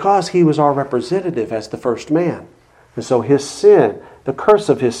 Because he was our representative as the first man. And so his sin, the curse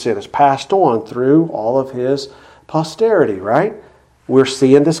of his sin, is passed on through all of his posterity, right? We're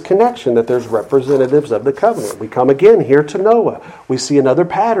seeing this connection that there's representatives of the covenant. We come again here to Noah. We see another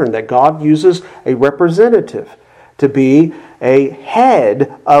pattern that God uses a representative to be a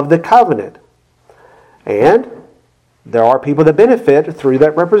head of the covenant. And there are people that benefit through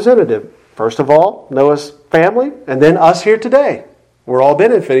that representative. First of all, Noah's family, and then us here today. We're all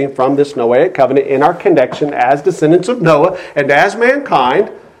benefiting from this Noahic covenant in our connection as descendants of Noah and as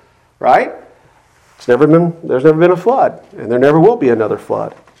mankind, right? There's never been a flood, and there never will be another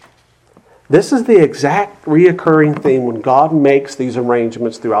flood. This is the exact reoccurring theme when God makes these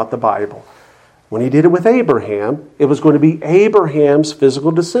arrangements throughout the Bible. When he did it with Abraham, it was going to be Abraham's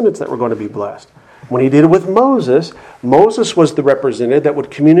physical descendants that were going to be blessed. When he did it with Moses, Moses was the representative that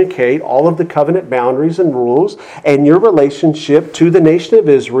would communicate all of the covenant boundaries and rules, and your relationship to the nation of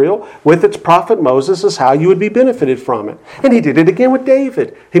Israel with its prophet Moses is how you would be benefited from it. And he did it again with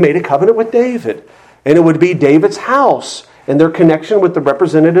David. He made a covenant with David. And it would be David's house and their connection with the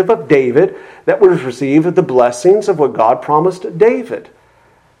representative of David that would receive the blessings of what God promised David.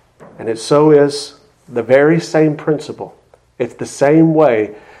 And it so is the very same principle. It's the same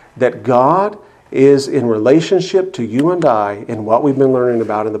way that God is in relationship to you and I in what we've been learning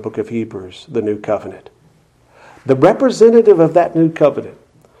about in the book of Hebrews, the new covenant. The representative of that new covenant,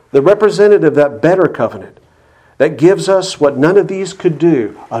 the representative of that better covenant that gives us what none of these could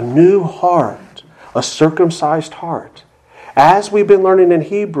do, a new heart, a circumcised heart. As we've been learning in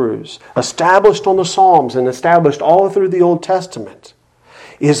Hebrews, established on the Psalms and established all through the Old Testament,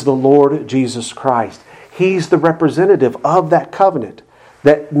 is the Lord Jesus Christ. He's the representative of that covenant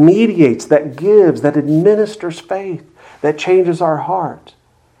that mediates, that gives, that administers faith, that changes our heart.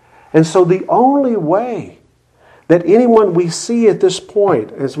 And so the only way that anyone we see at this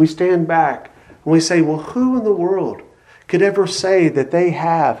point, as we stand back and we say, well, who in the world could ever say that they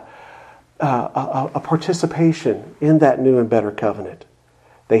have a participation in that new and better covenant?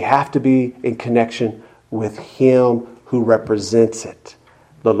 They have to be in connection with Him who represents it,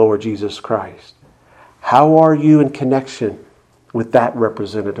 the Lord Jesus Christ. How are you in connection with that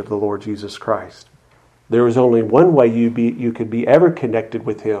representative, the Lord Jesus Christ? There is only one way you could be ever connected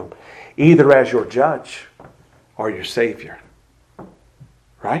with Him, either as your judge or your Savior.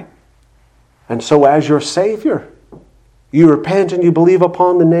 Right? And so as your Savior, you repent and you believe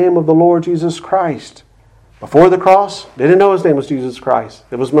upon the name of the Lord Jesus Christ. Before the cross, they didn't know His name was Jesus Christ.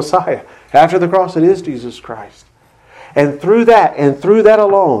 It was Messiah. After the cross, it is Jesus Christ. And through that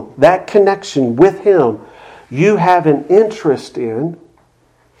alone, that connection with Him, you have an interest in,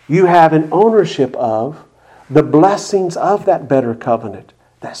 you have an ownership of the blessings of that better covenant,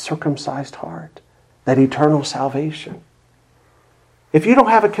 that circumcised heart, that eternal salvation. If you don't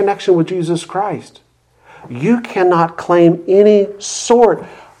have a connection with Jesus Christ, you cannot claim any sort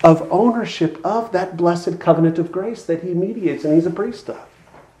of ownership of that blessed covenant of grace that He mediates and He's a priest of.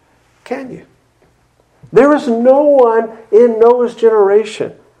 Can you? There is no one in Noah's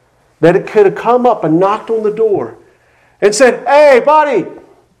generation that could have come up and knocked on the door and said, hey, buddy,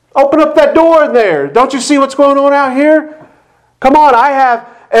 open up that door in there. Don't you see what's going on out here? Come on, I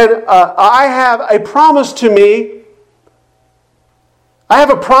have a promise to me. I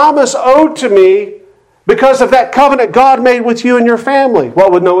have a promise owed to me because of that covenant God made with you and your family.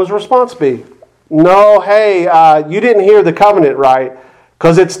 What would Noah's response be? No, hey, you didn't hear the covenant right,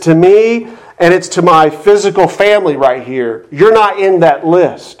 because it's to me and it's to my physical family right here. You're not in that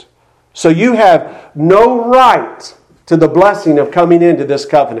list. So you have no right to the blessing of coming into this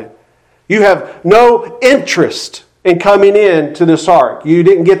covenant. You have no interest in coming into this ark. You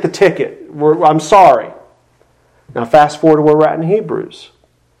didn't get the ticket. I'm sorry. Now fast forward to where we're at in Hebrews.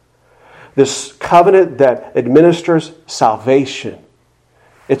 This covenant that administers salvation.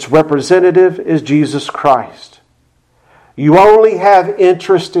 Its representative is Jesus Christ. You only have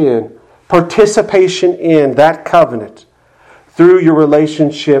interest in, participation in that covenant through your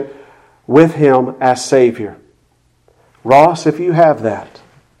relationship with Him as Savior. Ross, if you have that,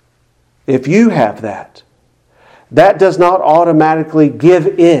 that does not automatically give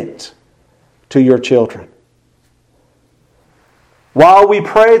it to your children. While we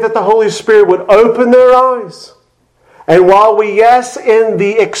pray that the Holy Spirit would open their eyes, and while we, yes, in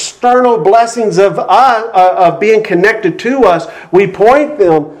the external blessings of being connected to us, we point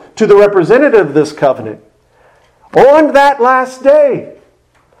them to the representative of this covenant, on that last day,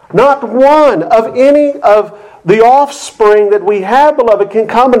 not one of any of the offspring that we have, beloved, can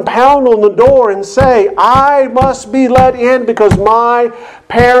come and pound on the door and say, I must be let in because my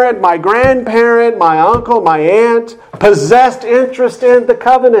parent, my grandparent, my uncle, my aunt possessed interest in the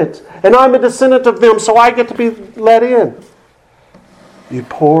covenant. And I'm a descendant of them, so I get to be let in. You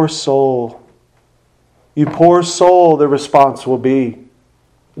poor soul. You poor soul, the response will be,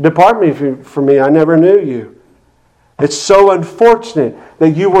 depart from me, I never knew you. It's so unfortunate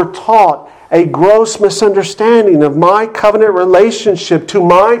that you were taught a gross misunderstanding of my covenant relationship to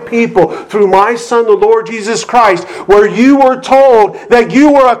my people through my Son, the Lord Jesus Christ, where you were told that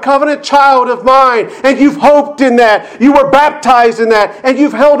you were a covenant child of mine, and you've hoped in that, you were baptized in that, and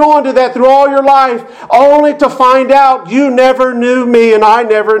you've held on to that through all your life, only to find out you never knew me and I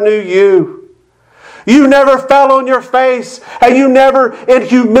never knew you. You never fell on your face, and you never in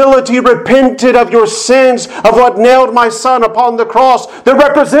humility repented of your sins, of what nailed my Son upon the cross, the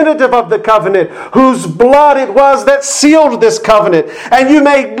representative of the covenant, whose blood it was that sealed this covenant. And you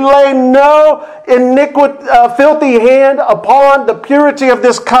may lay no filthy hand upon the purity of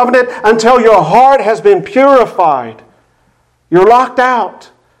this covenant until your heart has been purified. You're locked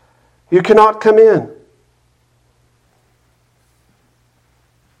out. You cannot come in.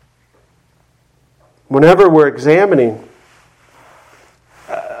 Whenever we're examining,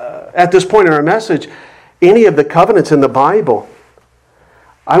 at this point in our message, any of the covenants in the Bible,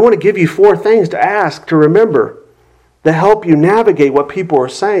 I want to give you 4 things to ask, to remember, to help you navigate what people are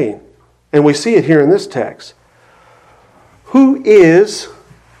saying. And we see it here in this text. Who is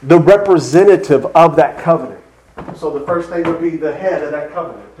the representative of that covenant? So the first thing would be the head of that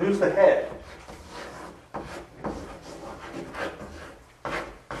covenant. Who's the head?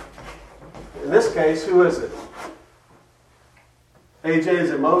 In this case, who is it? AJ, is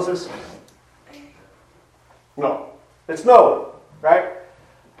it Moses? No. It's Noah, right?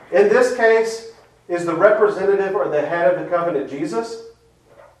 In this case, is the representative or the head of the covenant Jesus?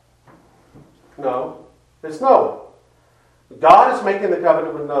 No. It's Noah. God is making the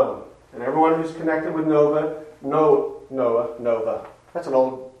covenant with Noah. And everyone who's connected with Noah. That's an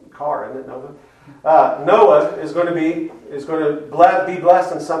old car, isn't it, Nova? Noah is going to be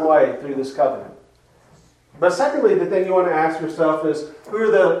blessed in some way through this covenant. But secondly, the thing you want to ask yourself is, who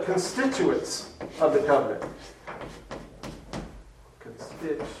are the constituents of the covenant?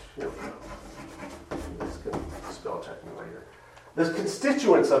 Spell check me later. The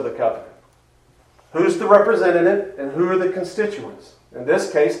constituents of the covenant. Who's the representative and who are the constituents? In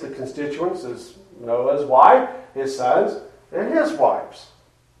this case, the constituents is Noah's wife, his sons, and his wives.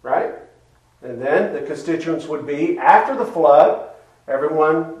 Right? And then the constituents would be, after the flood,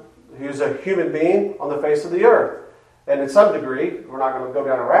 everyone who's a human being on the face of the earth. And in some degree, we're not going to go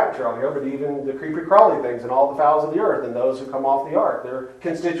down a rabbit trail here, but even the creepy crawly things and all the fowls of the earth and those who come off the ark, they're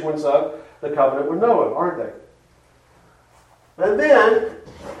constituents of the covenant with Noah, aren't they? And then,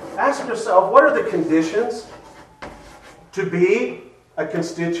 ask yourself, what are the conditions to be a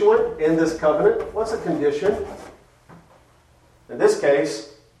constituent in this covenant? What's a condition? In this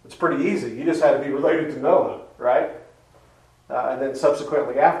case, it's pretty easy. You just had to be related to Noah, right? And then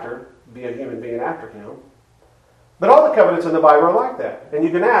subsequently after, be a human being after him. But all the covenants in the Bible are like that. And you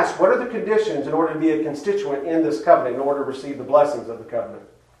can ask, what are the conditions in order to be a constituent in this covenant, in order to receive the blessings of the covenant?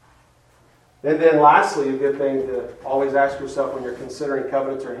 And then lastly, a good thing to always ask yourself when you're considering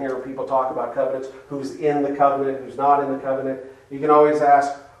covenants or hearing people talk about covenants, who's in the covenant, who's not in the covenant. You can always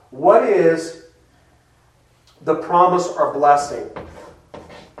ask, what is the promise or blessing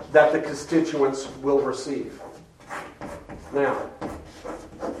that the constituents will receive? Now,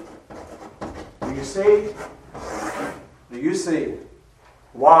 do you see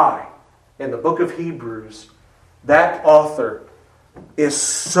why in the book of Hebrews that author is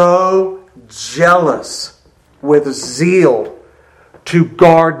so jealous with zeal to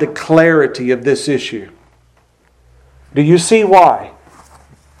guard the clarity of this issue? Do you see why?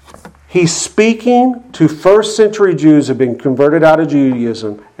 He's speaking to first century Jews who have been converted out of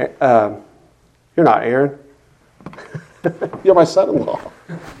Judaism. You're not Aaron. You're my son-in-law.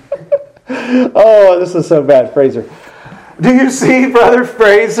 Oh, this is so bad, Fraser. Do you see, Brother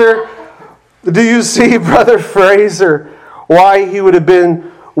Fraser? Why he would have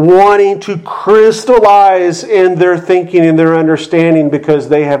been wanting to crystallize in their thinking and their understanding, because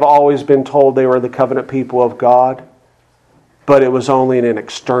they have always been told they were the covenant people of God, but it was only in an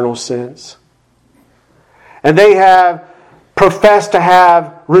external sense. And they have professed to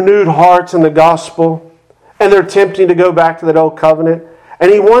have renewed hearts in the gospel, and they're attempting to go back to that old covenant.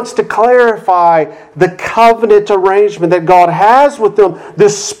 And he wants to clarify the covenant arrangement that God has with them,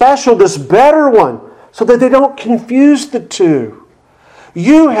 this special, this better one, so that they don't confuse the two.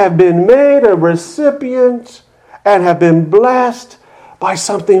 You have been made a recipient and have been blessed by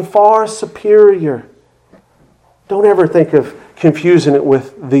something far superior. Don't ever think of confusing it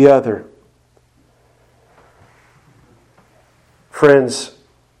with the other. Friends,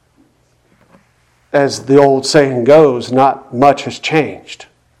 as the old saying goes, not much has changed.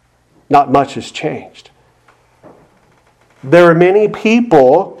 Not much has changed. There are many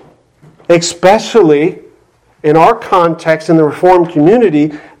people, especially in our context in the Reformed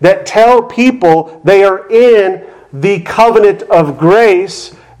community, that tell people they are in the covenant of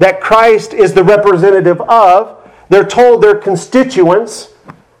grace that Christ is the representative of. They're told they're constituents.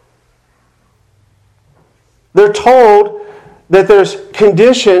 They're told that there's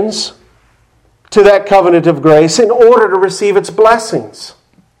conditions to that covenant of grace in order to receive its blessings.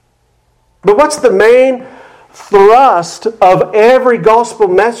 But what's the main thrust of every gospel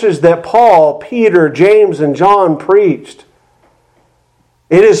message that Paul, Peter, James, and John preached?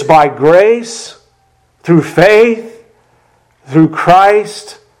 It is by grace, through faith, through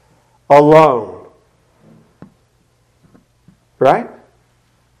Christ alone. Right?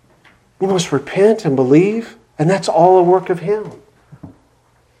 You must repent and believe, and that's all a work of Him.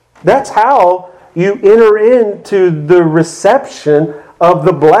 That's how you enter into the reception of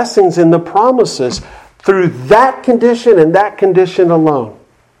the blessings and the promises, through that condition and that condition alone.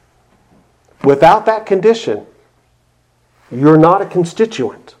 Without that condition, you're not a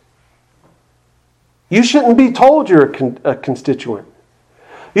constituent. You shouldn't be told you're a constituent.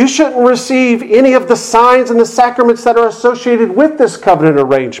 You shouldn't receive any of the signs and the sacraments that are associated with this covenant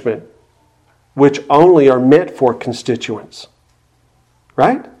arrangement, which only are meant for constituents.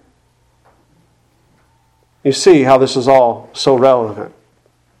 Right? You see how this is all so relevant.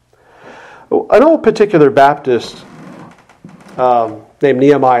 An old particular Baptist named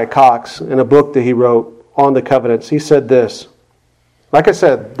Nehemiah Cox, in a book that he wrote on the covenants, he said this. Like I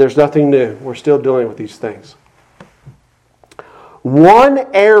said, there's nothing new. We're still dealing with these things. One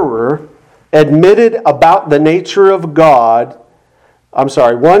error admitted about the nature of God,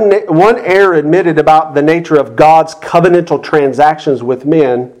 one error admitted about the nature of God's covenantal transactions with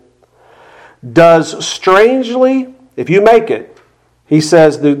men does strangely, if you make it, he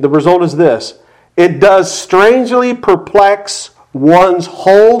says the result is this: it does strangely perplex one's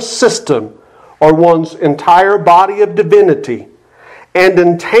whole system or one's entire body of divinity and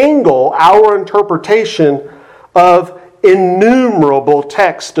entangle our interpretation of innumerable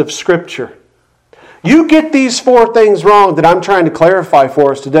texts of Scripture. You get these four things wrong that I'm trying to clarify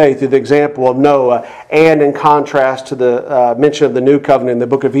for us today through the example of Noah and in contrast to the mention of the New Covenant in the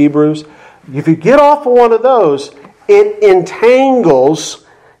book of Hebrews. If you get off of one of those, it entangles,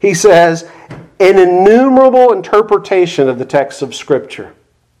 he says, an innumerable interpretation of the texts of Scripture.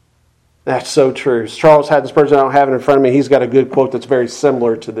 That's so true. Charles Haddon Spurgeon, I don't have it in front of me, he's got a good quote that's very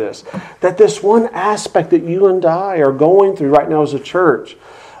similar to this. That this one aspect that you and I are going through right now as a church,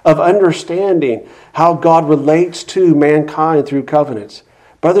 of understanding how God relates to mankind through covenants.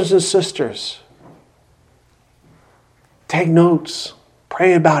 Brothers and sisters, take notes,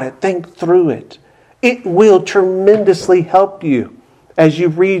 pray about it, think through it. It will tremendously help you as you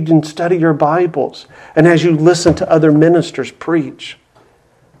read and study your Bibles and as you listen to other ministers preach.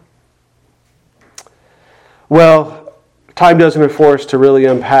 Well, time doesn't afford us to really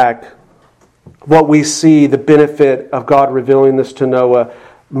unpack what we see the benefit of God revealing this to Noah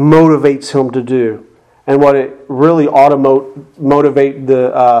motivates him to do, and what it really ought to motivate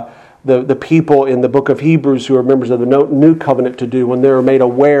the people in the book of Hebrews who are members of the New Covenant to do when they're made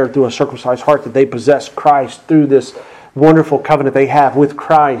aware through a circumcised heart that they possess Christ through this wonderful covenant they have with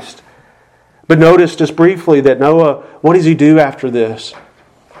Christ. But notice just briefly that Noah, what does he do after this?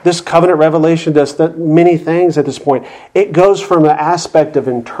 This covenant revelation does many things at this point. It goes from an aspect of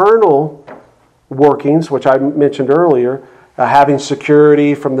internal workings, which I mentioned earlier, having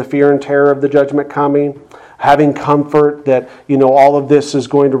security from the fear and terror of the judgment coming, having comfort that all of this is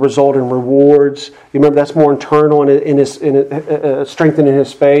going to result in rewards. You remember that's more internal in strengthening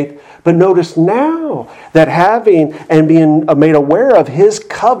his faith. But notice now that having and being made aware of his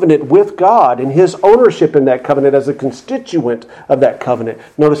covenant with God and his ownership in that covenant as a constituent of that covenant,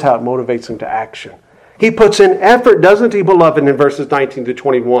 notice how it motivates him to action. He puts in effort, doesn't he, beloved, in verses 19 to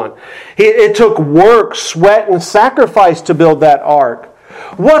 21. It took work, sweat, and sacrifice to build that ark.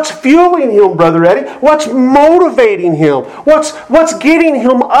 What's fueling him, Brother Eddie? What's motivating him? What's getting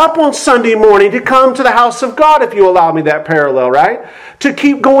him up on Sunday morning to come to the house of God, if you allow me that parallel, right? To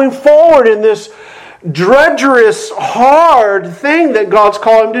keep going forward in this drudgerous, hard thing that God's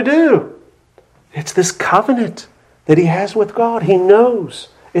called him to do. It's this covenant that he has with God. He knows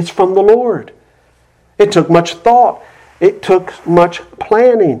it's from the Lord. It took much thought. It took much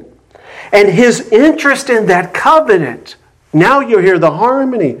planning. And his interest in that covenant, now you hear the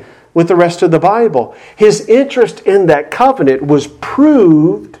harmony with the rest of the Bible. His interest in that covenant was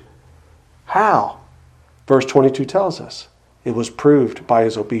proved how? Verse 22 tells us. It was proved by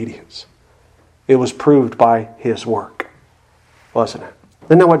his obedience. It was proved by his work. Wasn't it?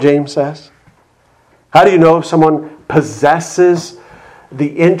 Isn't that what James says? How do you know if someone possesses the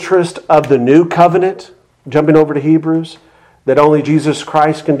interest of the new covenant, jumping over to Hebrews, that only Jesus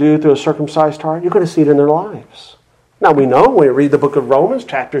Christ can do through a circumcised heart? You're going to see it in their lives. Now we know when we read the book of Romans,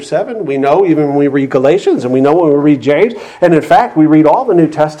 chapter 7, we know even when we read Galatians, and we know when we read James, and in fact we read all the New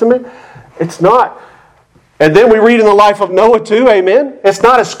Testament, it's not. And then we read in the life of Noah too, amen? It's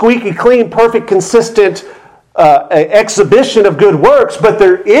not a squeaky clean, perfect, consistent an exhibition of good works, but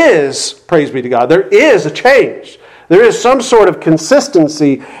there is, praise be to God, there is a change. There is some sort of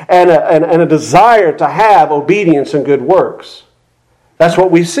consistency and a desire to have obedience and good works. That's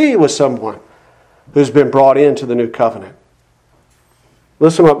what we see with someone who's been brought into the new covenant.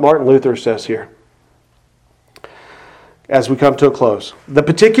 Listen to what Martin Luther says here as we come to a close. The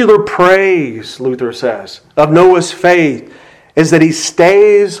particular praise, Luther says, of Noah's faith is that he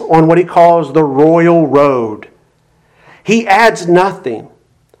stays on what he calls the royal road. He adds nothing,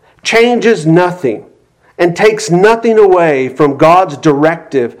 changes nothing, and takes nothing away from God's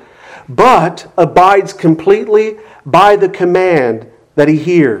directive, but abides completely by the command that he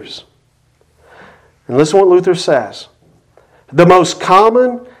hears. And listen to what Luther says. The most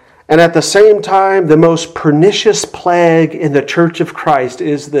common and at the same time the most pernicious plague in the Church of Christ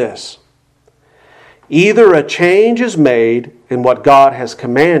is this. Either a change is made in what God has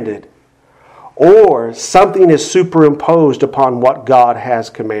commanded, or something is superimposed upon what God has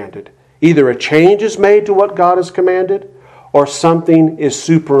commanded. Either a change is made to what God has commanded, or something is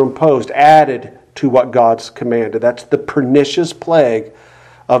superimposed, added to what God's commanded. That's the pernicious plague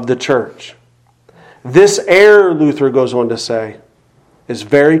of the church. This error, Luther goes on to say, is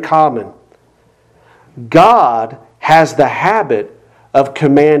very common. God has the habit of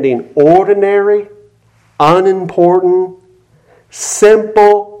commanding ordinary, unimportant,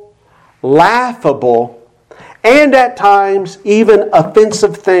 simple, laughable, and at times even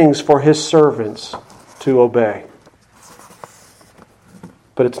offensive things for His servants to obey.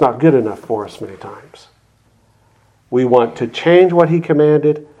 But it's not good enough for us many times. We want to change what He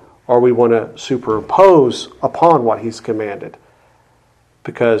commanded, or we want to superimpose upon what He's commanded.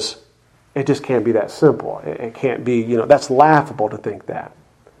 Because it just can't be that simple. It can't be, that's laughable to think that.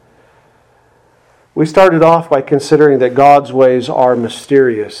 We started off by considering that God's ways are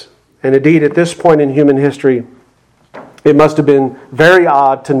mysterious. And indeed, at this point in human history, it must have been very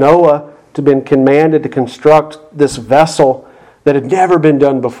odd to Noah to have been commanded to construct this vessel that had never been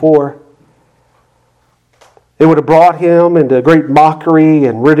done before. It would have brought him into great mockery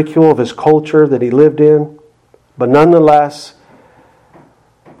and ridicule of his culture that he lived in. But nonetheless,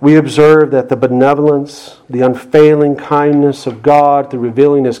 we observe that the benevolence, the unfailing kindness of God through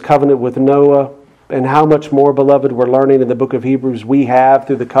revealing His covenant with Noah, and how much more, beloved, we're learning in the book of Hebrews we have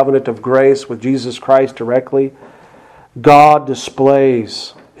through the covenant of grace with Jesus Christ directly. God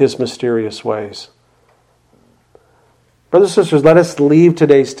displays His mysterious ways. Brothers and sisters, let us leave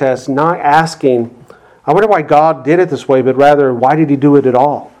today's test not asking, I wonder why God did it this way, but rather, why did He do it at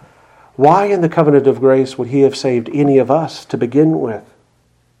all? Why in the covenant of grace would He have saved any of us to begin with?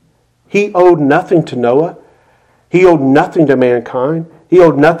 He owed nothing to Noah. He owed nothing to mankind. He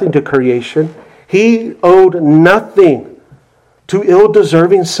owed nothing to creation. He owed nothing to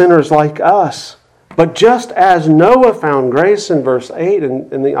ill-deserving sinners like us. But just as Noah found grace in verse 8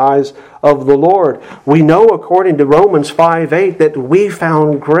 in the eyes of the Lord, we know according to Romans 5:8 that we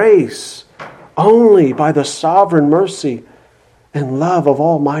found grace only by the sovereign mercy and love of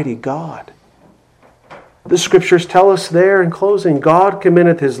Almighty God. The Scriptures tell us there in closing, God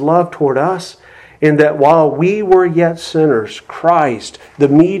commendeth His love toward us in that while we were yet sinners, Christ, the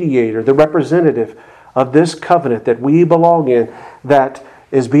mediator, the representative of this covenant that we belong in, that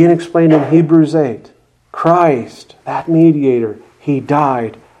is being explained in Hebrews 8. Christ, that mediator, He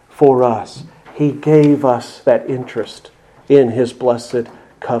died for us. He gave us that interest in His blessed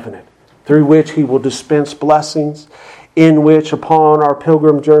covenant, through which He will dispense blessings, in which upon our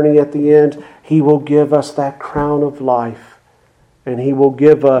pilgrim journey at the end, He will give us that crown of life. And He will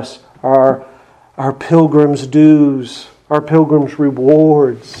give us our pilgrim's dues, our pilgrim's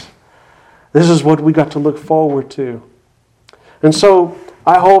rewards. This is what we got to look forward to. And so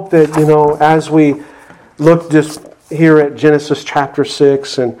I hope that, as we look just here at Genesis chapter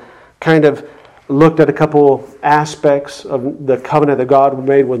 6 and kind of looked at a couple aspects of the covenant that God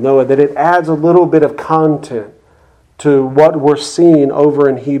made with Noah, that it adds a little bit of content to what we're seeing over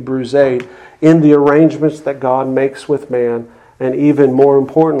in Hebrews 8 in the arrangements that God makes with man, and even more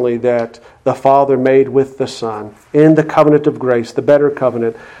importantly, that the Father made with the Son in the covenant of grace, the better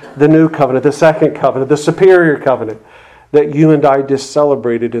covenant, the new covenant, the second covenant, the superior covenant that you and I just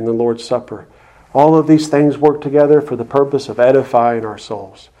celebrated in the Lord's Supper. All of these things work together for the purpose of edifying our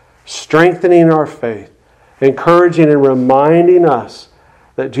souls, strengthening our faith, encouraging and reminding us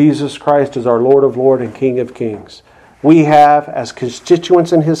that Jesus Christ is our Lord of Lords and King of Kings. We have, as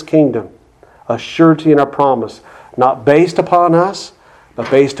constituents in His kingdom, a surety and a promise, not based upon us,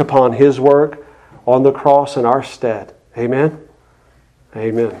 but based upon His work on the cross in our stead. Amen?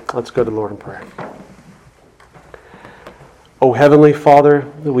 Amen. Let's go to the Lord in prayer. O Heavenly Father,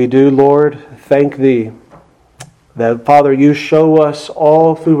 we do, Lord, thank Thee That, Father, you show us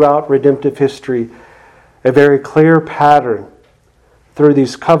all throughout redemptive history a very clear pattern through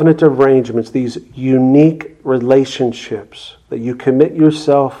these covenant arrangements, these unique relationships that you commit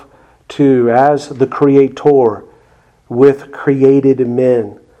yourself to as the Creator with created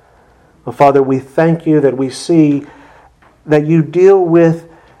men. Well, Father, we thank you that we see that you deal with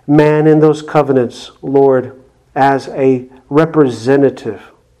man in those covenants, Lord, as a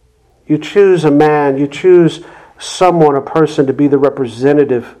representative. You choose a man, you choose someone, a person, to be the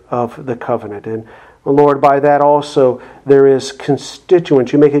representative of the covenant. And Lord, by that also there is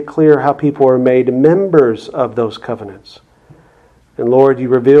constituents. You make it clear how people are made members of those covenants. And Lord, you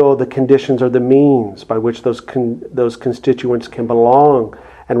reveal the conditions or the means by which those constituents can belong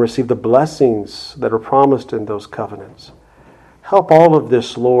and receive the blessings that are promised in those covenants. Help all of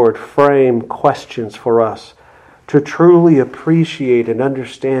this, Lord, frame questions for us to truly appreciate and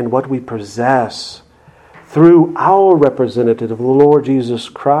understand what we possess through our representative, the Lord Jesus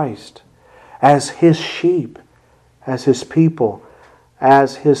Christ, as His sheep, as His people,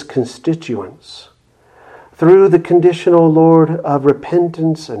 as His constituents. Through the conditional, Lord, of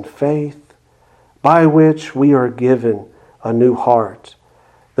repentance and faith, by which we are given a new heart,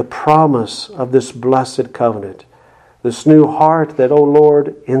 the promise of this blessed covenant, this new heart that, O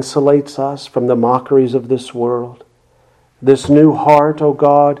Lord, insulates us from the mockeries of this world, this new heart, O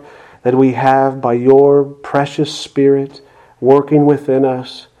God, that we have by your precious Spirit working within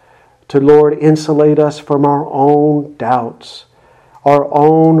us to, Lord, insulate us from our own doubts, our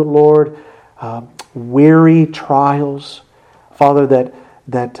own, Lord, weary trials, Father,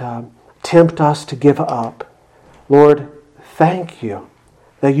 that tempt us to give up. Lord, thank you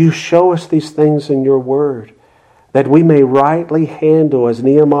that you show us these things in your word, that we may rightly handle, as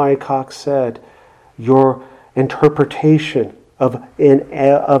Nehemiah Cox said, your interpretation of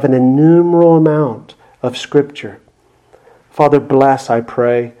an innumerable amount of Scripture. Father, bless, I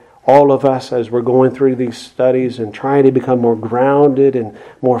pray, all of us as we're going through these studies and trying to become more grounded and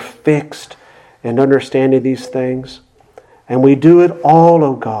more fixed in understanding these things. And we do it all,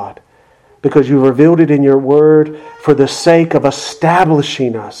 O God, because you revealed it in your word for the sake of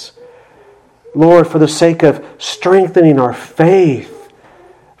establishing us. Lord, for the sake of strengthening our faith,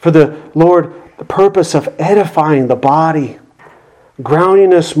 for the purpose of edifying the body,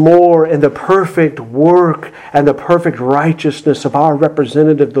 grounding us more in the perfect work and the perfect righteousness of our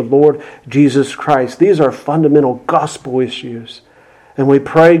representative, the Lord Jesus Christ. These are fundamental gospel issues. And we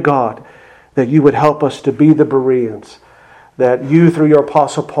pray, God, that you would help us to be the Bereans, that you, through your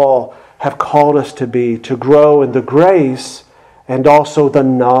Apostle Paul, have called us to be, to grow in the grace and also the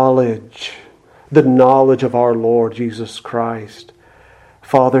knowledge of our Lord Jesus Christ.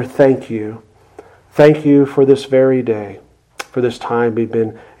 Father, thank you. Thank you for this very day, for this time we've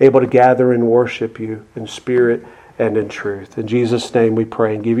been able to gather and worship you in spirit and in truth. In Jesus' name we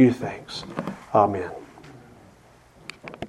pray and give you thanks. Amen.